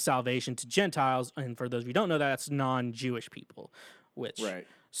offering salvation to Gentiles, and for those of you who don't know, that's non-Jewish people, which Right.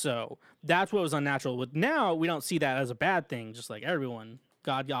 So that's what was unnatural. With now, we don't see that as a bad thing. Just like everyone,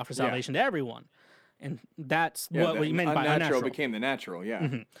 God offers salvation to everyone, and that's what we meant by unnatural. Became the natural.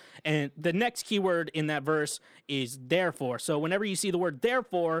 Yeah. And the next key word in that verse is therefore. So whenever you see the word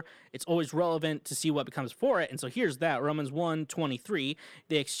therefore, it's always relevant to see what becomes for it. And so here's that Romans 1:23.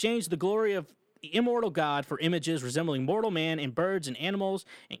 They exchanged the glory of the immortal God for images resembling mortal man and birds and animals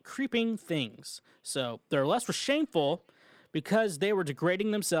and creeping things. So their lust was shameful because they were degrading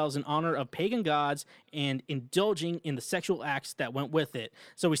themselves in honor of pagan gods and indulging in the sexual acts that went with it.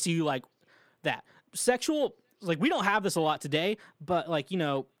 So we see like that. Sexual, like we don't have this a lot today, but like, you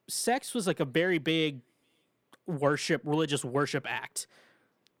know, sex was like a very big religious worship act.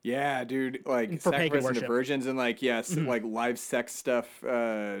 Yeah, dude, like For pagan sacrificing to worship. virgins and like like live sex stuff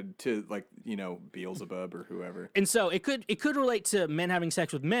to like Beelzebub or whoever. And so it could relate to men having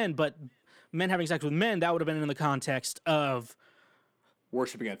sex with men, but men having sex with men, that would have been in the context of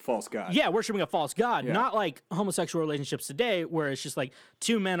Worshipping a false god. worshiping a false god, not like homosexual relationships today where it's just like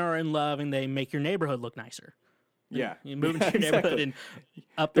two men are in love and they make your neighborhood look nicer. Yeah. You move into your neighborhood and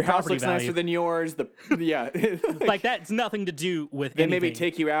up Their the house property looks value. nicer than yours. Like that's nothing to do with They anything. maybe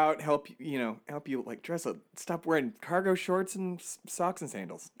take you out, help you like dress up, stop wearing cargo shorts and socks and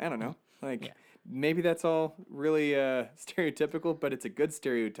sandals. I don't know. Like maybe that's all really stereotypical, but it's a good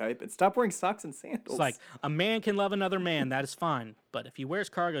stereotype. And stop wearing socks and sandals. It's like a man can love another man, that is fine. But if he wears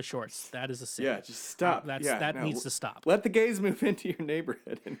cargo shorts, that is a sin. yeah, just stop. That needs to stop. Let the gays move into your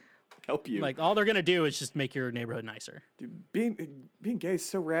neighborhood and help you. Like all they're gonna do is just make your neighborhood nicer. Dude, being gay is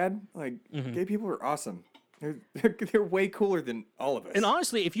so rad. Like Mm-hmm. gay people are awesome. They're way cooler than all of us. And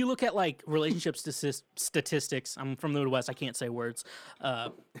honestly, if you look at like relationship statistics, I'm from the Midwest, I can't say words.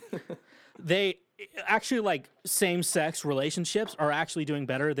 They actually like same-sex relationships are actually doing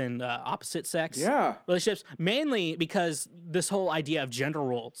better than opposite-sex relationships, mainly because this whole idea of gender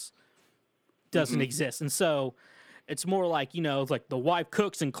roles doesn't exist, and so it's more like it's like the wife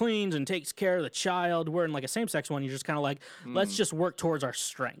cooks and cleans and takes care of the child. Where in like a same-sex one, you're just kind of like, let's just work towards our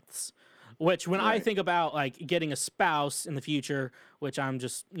strengths. Which when I think about like getting a spouse in the future, which I'm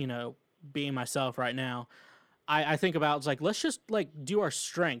just being myself right now. I think about it's like let's just like do our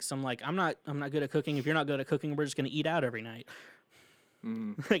strengths. I'm like I'm not good at cooking. If you're not good at cooking, we're just gonna eat out every night.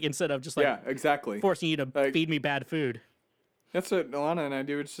 Like instead of just like exactly forcing you to feed me bad food. That's what Alana and I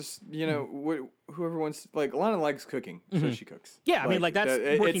do. It's just whoever wants like Alana likes cooking, so she cooks. Yeah, I mean like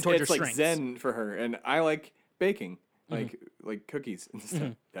that's working towards your it's like strengths. zen for her, and I like baking, like cookies and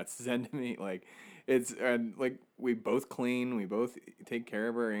stuff. That's zen to me. Like it's and like we both clean, we both take care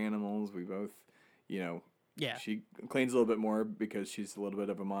of our animals, we both Yeah. She cleans a little bit more because she's a little bit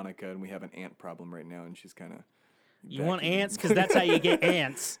of a Monica, and we have an ant problem right now, and she's kind of. You want ants because that's how you get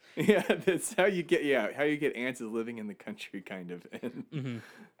ants. Yeah, that's how you get. Yeah, how you get ants is living in the country, kind of, and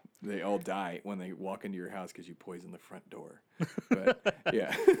they all die when they walk into your house because you poison the front door. But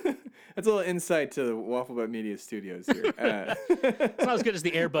yeah, that's a little insight to the Waffle Butt Media Studios here. It's not as good as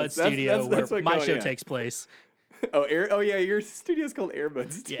the Airbud studio that's where what my going- show yeah. takes place. Oh yeah, your studio's called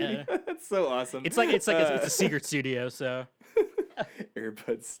Airbud Studio. Yeah. That's so awesome. It's like it's a secret studio. So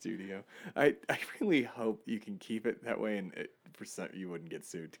Airbud Studio. I really hope you can keep it that way, and you wouldn't get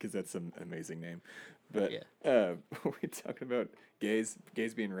sued because that's an amazing name. But we're talking about gays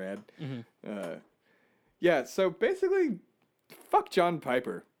being rad. Yeah. So basically, fuck John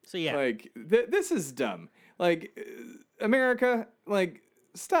Piper. So yeah, Like this is dumb. Like America, like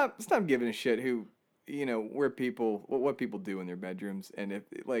stop giving a shit who, where people what people do in their bedrooms, and if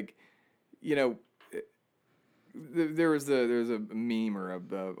like, there was a meme or a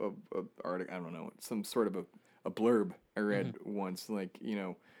article, I don't know, some sort of a blurb I read once, like,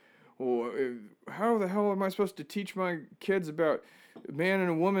 well, how the hell am I supposed to teach my kids about a man and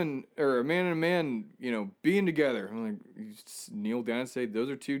a woman, or a man and a man, being together? I'm like, you just kneel down and say, those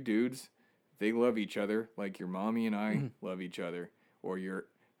are two dudes. They love each other like your mommy and I love each other, or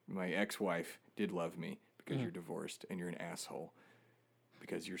my ex-wife did love me, because you're divorced and you're an asshole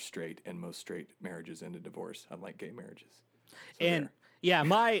because you're straight, and most straight marriages end in divorce, unlike gay marriages. So and there. yeah,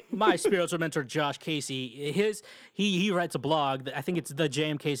 my spiritual mentor Josh Casey, he writes a blog. I think it's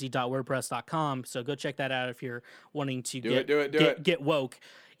thejmcasey.wordpress.com. So go check that out if you're wanting to get woke.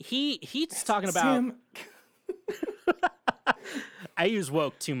 He's talking about. Sam. I use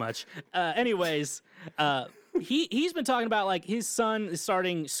woke too much. Anyways, he's been talking about, like, his son is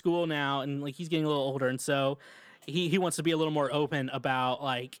starting school now, and like he's getting a little older, and so he wants to be a little more open about,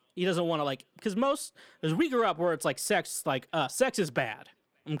 like, he doesn't want to, like, because we grew up where it's like sex is bad,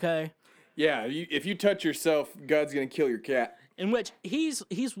 okay? Yeah, if you touch yourself, God's gonna kill your cat. In which he's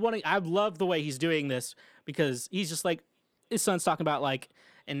wanting. I love the way he's doing this, because he's just like, his son's talking about, like,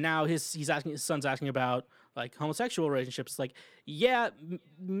 and now his son's asking about, like, homosexual relationships. Like, yeah,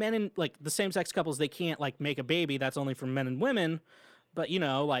 men and, like, the same-sex couples, they can't, like, make a baby. That's only for men and women. But,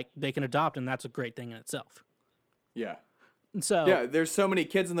 like, they can adopt, and that's a great thing in itself. Yeah. And so Yeah, there's so many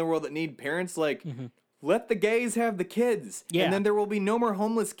kids in the world that need parents. Like, let the gays have the kids. Yeah. And then there will be no more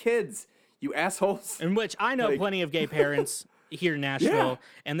homeless kids, you assholes. in which I know like- plenty of gay parents here in Nashville, Yeah.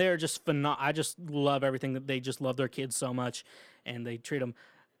 and they're just I just love everything that they just love their kids so much, and they treat them.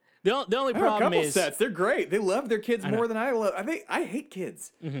 The only I have a problem couple is sets. They're great. They love their kids know. more than I love. I hate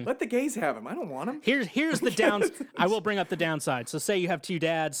kids. Let the gays have them. I don't want them. here's the downs. I will bring up the downside. So say you have two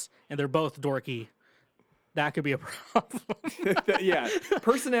dads and they're both dorky. That could be a problem. Yeah,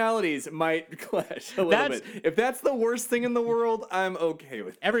 personalities might clash a little bit. If that's the worst thing in the world, I'm okay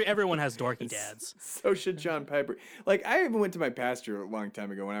with it. Everyone has dorky dads. So should John Piper. Like, I even went to my pastor a long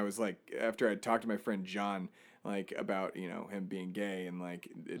time ago when I was like, after I talked to my friend John, like, about, him being gay and, like,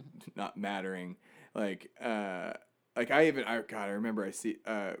 it not mattering. I remember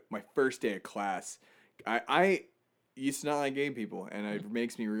my first day of class, I used to not like gay people, and it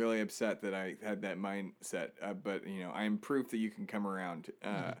makes me really upset that I had that mindset. But I am proof that you can come around.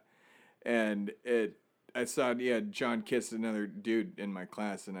 And I saw John kissed another dude in my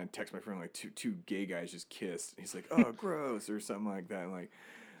class, and I text my friend, like, two gay guys just kissed. He's like, oh, gross, or something like that.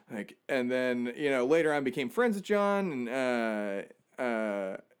 And then later on became friends with John, and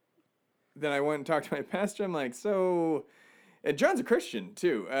then I went and talked to my pastor. I'm like, so. And John's a Christian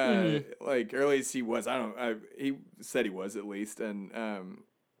too, like, or at least he was. He said he was, at least. And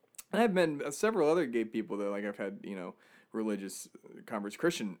I've been several other gay people that, like, I've had religious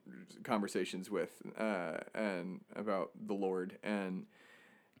Christian conversations with, and about the Lord. And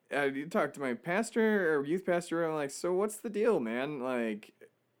I talked to my pastor or youth pastor. I'm like, so what's the deal, man? Like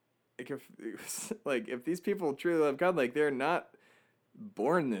if these people truly love God, like, they're not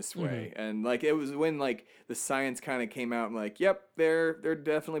born this way. And, like, it was when, like, the science kind of came out, and, like, yep, they're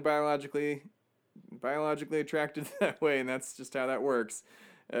definitely biologically attracted that way, and that's just how that works.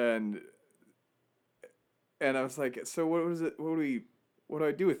 And I was like, so what do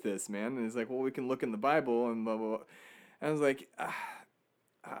I do with this, man? And he's like, well, we can look in the Bible and blah blah blah. And I was like,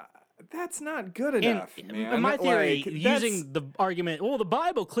 that's not good enough, man. My theory, like, using the argument, well, the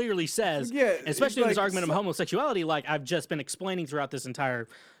Bible clearly says, especially in this argument of homosexuality, like I've just been explaining throughout this entire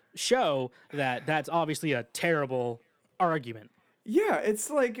show, that's obviously a terrible argument. Yeah,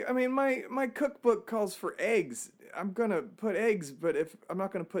 it's like, I mean, my cookbook calls for eggs. I'm gonna put eggs, but if I'm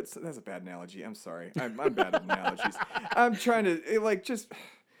not gonna put, that's a bad analogy. I'm sorry. I'm bad at analogies. I'm trying to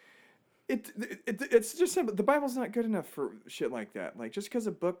It's just simple. The Bible's not good enough for shit like that. Like, just because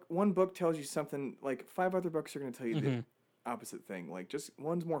one book tells you something, like 5 other books are going to tell you the opposite thing. Like, just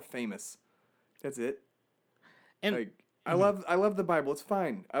one's more famous. That's it. And like, I love the Bible. It's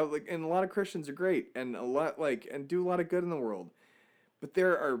fine. And a lot of Christians are great, and and do a lot of good in the world. But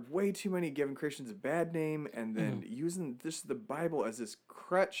there are way too many giving Christians a bad name, and then using the Bible as this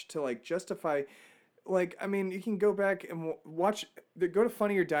crutch to, like, justify. Like, I mean, you can go back and go to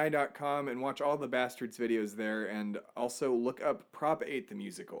funnyordie.com and watch all the Bastards videos there, and also look up Prop 8 the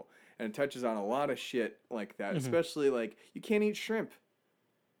musical, and it touches on a lot of shit like that, especially, like, you can't eat shrimp.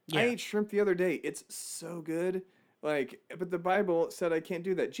 Yeah. I ate shrimp the other day. It's so good. Like, but the Bible said I can't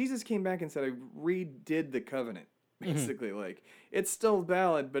do that. Jesus came back and said I redid the covenant. basically. Like, it's still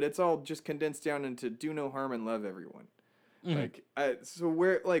valid, but it's all just condensed down into do no harm and love everyone. Like, so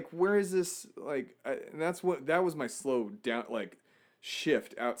where is this, like, and that was my slow down, like,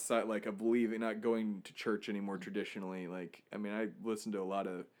 shift outside, like, of believing, not going to church anymore traditionally. Like, I mean, I listen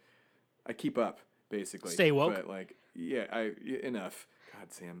to I keep up, basically. Stay woke. But, like, yeah, enough.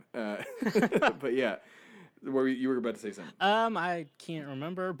 God, Sam. But yeah, you were about to say something. I can't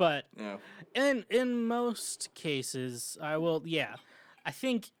remember, but No. in most cases, I will. Yeah, I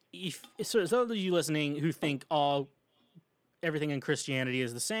think if so, those of you listening who think everything in Christianity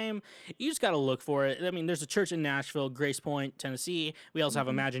is the same, you just got to look for it. I mean, there's a church in Nashville, Grace Point, Tennessee. We also have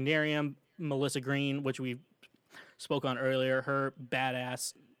Imaginarium, Melissa Green, which we spoke on earlier. Her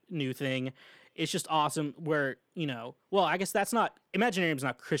badass new thing. It's just awesome. Where well, I guess Imaginarium's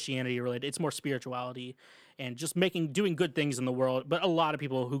not Christianity related. It's more spirituality and just doing good things in the world. But a lot of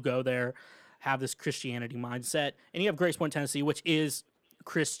people who go there have this Christianity mindset. And you have Grace Point, Tennessee, which is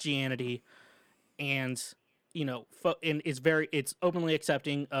Christianity, and and it's openly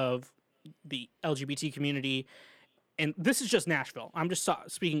accepting of the LGBT community. And this is just Nashville. I'm just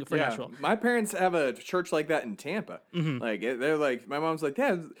speaking for Nashville. My parents have a church like that in Tampa. Like, they're like, my mom's like,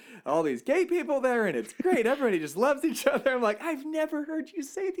 there's all these gay people there, and it's great. Everybody just loves each other. I'm like, I've never heard you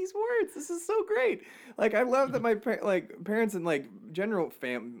say these words. This is so great. Like, I love that my parents and like general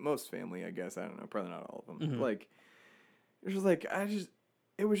most family, I guess, I don't know, probably not all of them. Like, it was like,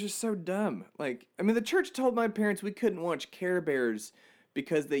 it was just so dumb. Like, I mean, the church told my parents we couldn't watch Care Bears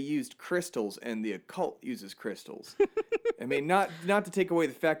because they used crystals, and the occult uses crystals. I mean, not to take away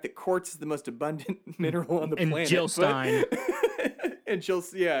the fact that quartz is the most abundant mineral on the planet. And Jill Stein. And Jill,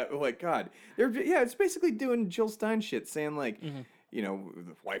 yeah, like, God. It's basically doing Jill Stein shit, saying, like, the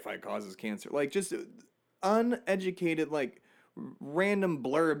Wi-Fi causes cancer. Like, just uneducated, like, random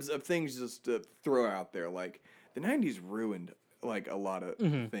blurbs of things just to throw out there. Like, the 90s ruined like a lot of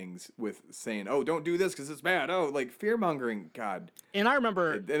things with saying, oh, don't do this because it's bad. Oh, like fear-mongering. God. And I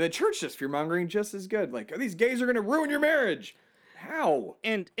remember... And the church just fear-mongering just as good. Like, these gays are going to ruin your marriage. How?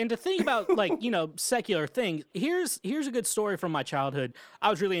 And to think about, like, secular things, here's a good story from my childhood.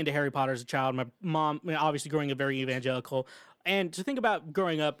 I was really into Harry Potter as a child. My mom, obviously growing up very evangelical. And to think about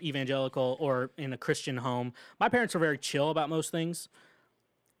growing up evangelical or in a Christian home, my parents were very chill about most things.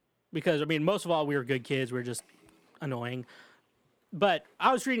 Because, I mean, most of all, we were good kids. We were just annoying. But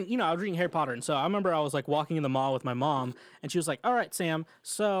I was reading Harry Potter, and so I remember I was like walking in the mall with my mom, and she was like, "All right, Sam,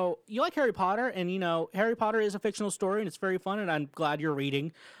 so you like Harry Potter, and Harry Potter is a fictional story, and it's very fun, and I'm glad you're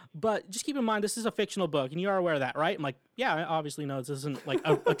reading, but just keep in mind this is a fictional book, and you are aware of that, right?" I'm like, "Yeah, I obviously know this isn't like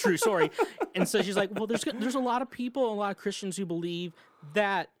a true story," and so she's like, "Well, there's a lot of people, a lot of Christians who believe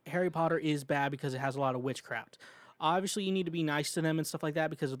that Harry Potter is bad because it has a lot of witchcraft. Obviously, you need to be nice to them and stuff like that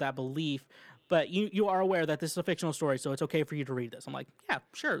because of that belief." But you are aware that this is a fictional story, so it's okay for you to read this. I'm like, yeah,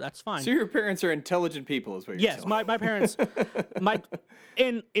 sure, that's fine. So your parents are intelligent people, is what you're telling me. Yes, my parents,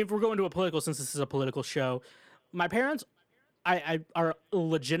 and if we're going to a political, since this is a political show, my parents, I are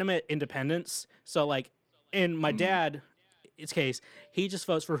legitimate independents. So like, in my dad, his case, he just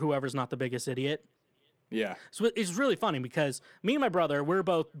votes for whoever's not the biggest idiot. Yeah. So it's really funny because me and my brother, we're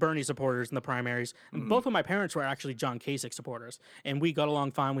both Bernie supporters in the primaries. And both of my parents were actually John Kasich supporters. And we got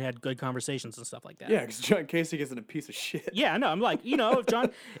along fine. We had good conversations and stuff like that. Yeah, because John Kasich isn't a piece of shit. Yeah, I know. I'm like,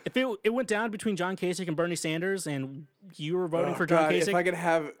 if it went down between John Kasich and Bernie Sanders and you were voting for John Kasich. If I could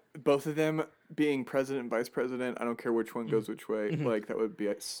have both of them being president and vice president, I don't care which one goes which way. Like, that would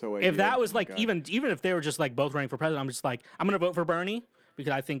be so ideal. If that was like, even if they were just like both running for president, I'm just like, I'm going to vote for Bernie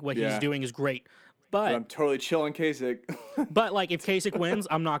because I think what he's doing is great. But I'm totally chilling Kasich. But like, if Kasich wins,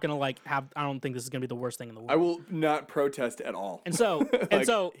 I'm not gonna I don't think this is gonna be the worst thing in the world. I will not protest at all. And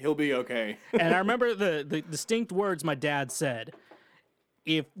so he'll be okay. And I remember the distinct words my dad said: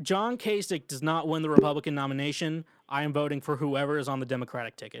 "If John Kasich does not win the Republican nomination, I am voting for whoever is on the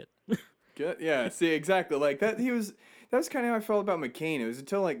Democratic ticket." Good. Yeah. See, exactly. Like that. That was kind of how I felt about McCain. It was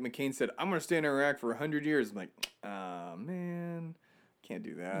until like McCain said, "I'm gonna stay in Iraq for 100 years." I'm like, oh man. Can't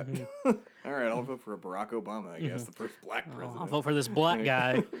do that. All right, I'll vote for Barack Obama, I guess, the first black president. I'll vote for this black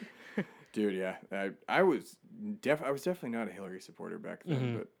guy. Dude, yeah. I was definitely not a Hillary supporter back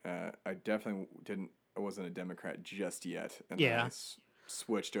then, but I definitely I wasn't a Democrat just yet. And then I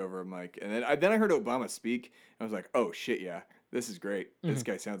switched over. I'm like, and then I heard Obama speak, and I was like, oh shit, yeah. This is great. This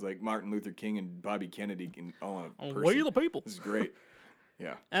guy sounds like Martin Luther King and Bobby Kennedy all in a person. We the people. This is great.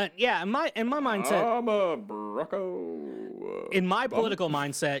 Yeah. In my mindset, I'm a Barack in my political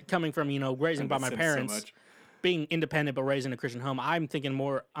mindset, coming from raising by my parents, being independent but raised in a Christian home, I'm thinking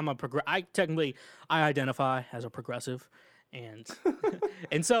more. I identify as a progressive, And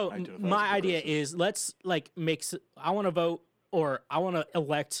and so my idea is let's like I want to vote, or I want to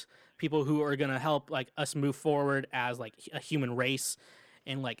elect people who are going to help like us move forward as like a human race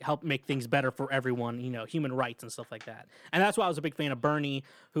and like help make things better for everyone, human rights and stuff like that. And that's why I was a big fan of Bernie,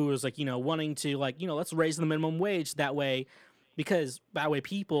 who was like, wanting to like, let's raise the minimum wage that way, because that way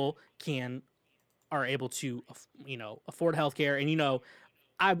people are able to, afford healthcare. And,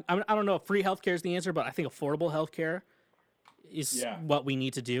 I don't know if free healthcare is the answer, but I think affordable healthcare is what we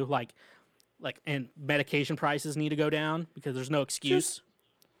need to do. And medication prices need to go down because there's no excuse.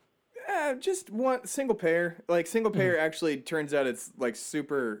 Just one single payer. Like single payer actually turns out it's like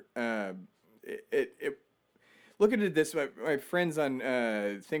super. Look at it this way. My friends on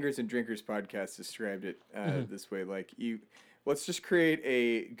Thinkers and Drinkers podcast described it this way. Like let's just create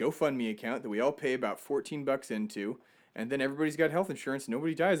a GoFundMe account that we all pay about $14 into, and then everybody's got health insurance.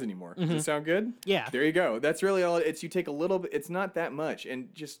 Nobody dies anymore. Does that sound good? Yeah. There you go. That's really all. You take a little bit. It's not that much,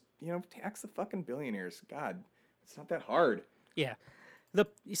 and just tax the fucking billionaires. God, it's not that hard. Yeah.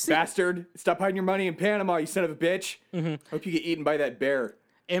 Bastard! Stop hiding your money in Panama, you son of a bitch. Hope you get eaten by that bear.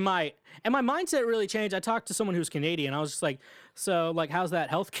 And my mindset really changed. I talked to someone who's Canadian. I was just like, so like, how's that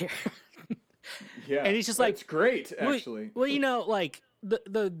healthcare? Yeah, and he's just like, it's great actually. Well, like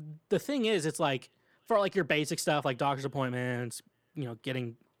the thing is, it's like for like your basic stuff, like doctor's appointments,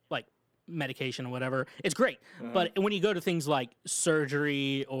 getting like medication or whatever, it's great. But when you go to things like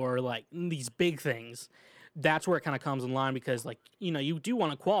surgery or like these big things, that's where it kind of comes in line, because like, you do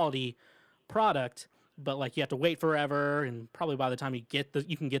want a quality product, but like you have to wait forever, and probably by the time you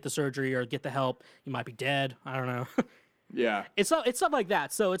can get the surgery or get the help, you might be dead. I don't know. Yeah. It's stuff like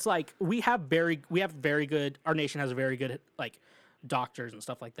that. So it's like our nation has very good like doctors and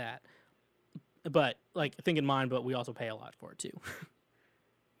stuff like that. But like think in mind, but we also pay a lot for it too.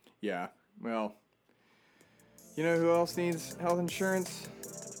 Yeah. Well, you know who else needs health insurance?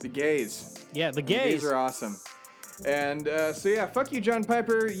 The gays. Yeah, the gays. The gays are awesome. And so yeah, fuck you, John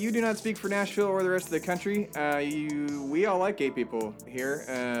Piper. You do not speak for Nashville or the rest of the country. We all like gay people here.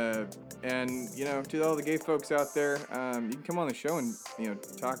 And to all the gay folks out there, you can come on the show and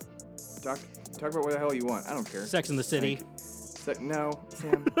talk about what the hell you want. I don't care. Sex in the City. No,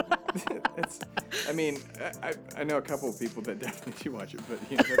 Sam. I know a couple of people that definitely do watch it, but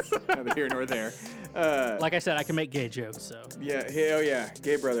that's neither here nor there. Like I said, I can make gay jokes, so. Yeah,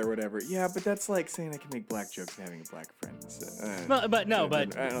 gay brother or whatever. Yeah, but that's like saying I can make black jokes and having a black friend. So, but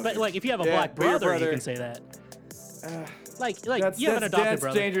like if you have a black brother, you can say that. Like you have an adopted brother.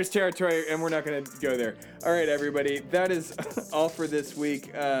 That's dangerous territory, and we're not going to go there. All right, everybody, that is all for this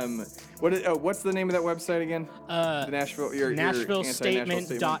week. What's the name of that website again? The Nashville.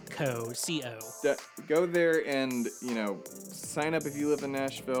 NashvilleStatement.co. Go there and sign up if you live in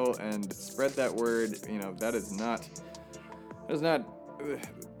Nashville and spread that word. That is not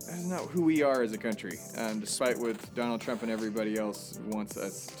who we are as a country, despite what Donald Trump and everybody else wants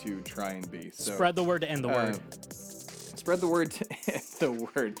us to try and be. So, spread the word to end the word. Spread the word to end the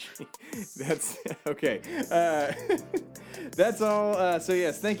word. That's okay. That's all. So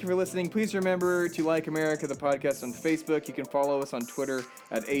yes, thank you for listening. Please remember to like America the Podcast on Facebook. You can follow us on Twitter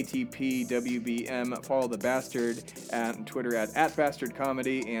at ATPWBM. Follow the Bastard on Twitter at Bastard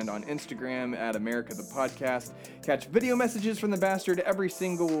Comedy, and on Instagram at America the Podcast. Catch video messages from the Bastard every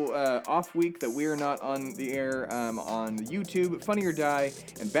single off week that we are not on the air on YouTube, Funny or Die,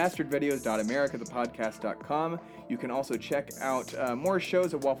 and bastardvideos.americathepodcast.com. You can also check out more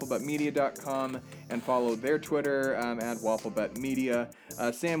shows at wafflebuttmedia.com and follow their Twitter at wafflebuttmedia.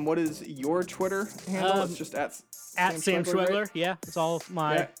 Sam, what is your Twitter handle? It's just at Sam Schwegler. Right? Yeah, it's all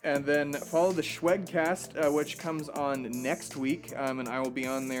mine. Yeah, and then follow the Schwegcast, which comes on next week, and I will be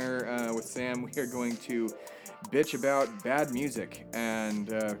on there with Sam. We are going to bitch about bad music and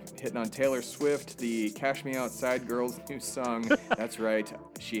hitting on Taylor Swift, the Cash Me Outside Girls' new song. That's right,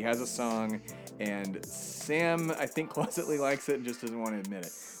 she has a song, and Sam, I think, closetly likes it and just doesn't want to admit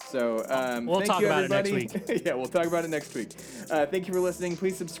it. So we'll talk about it next week. Yeah, we'll talk about it next week. Thank you for listening.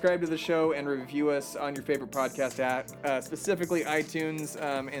 Please subscribe to the show and review us on your favorite podcast app, specifically iTunes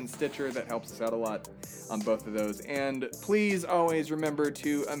and Stitcher. That helps us out a lot on both of those. And please always remember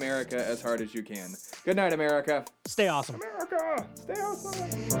to America as hard as you can. Good night, America. Stay awesome. America, stay awesome.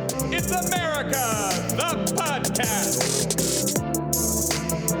 It's America, the podcast.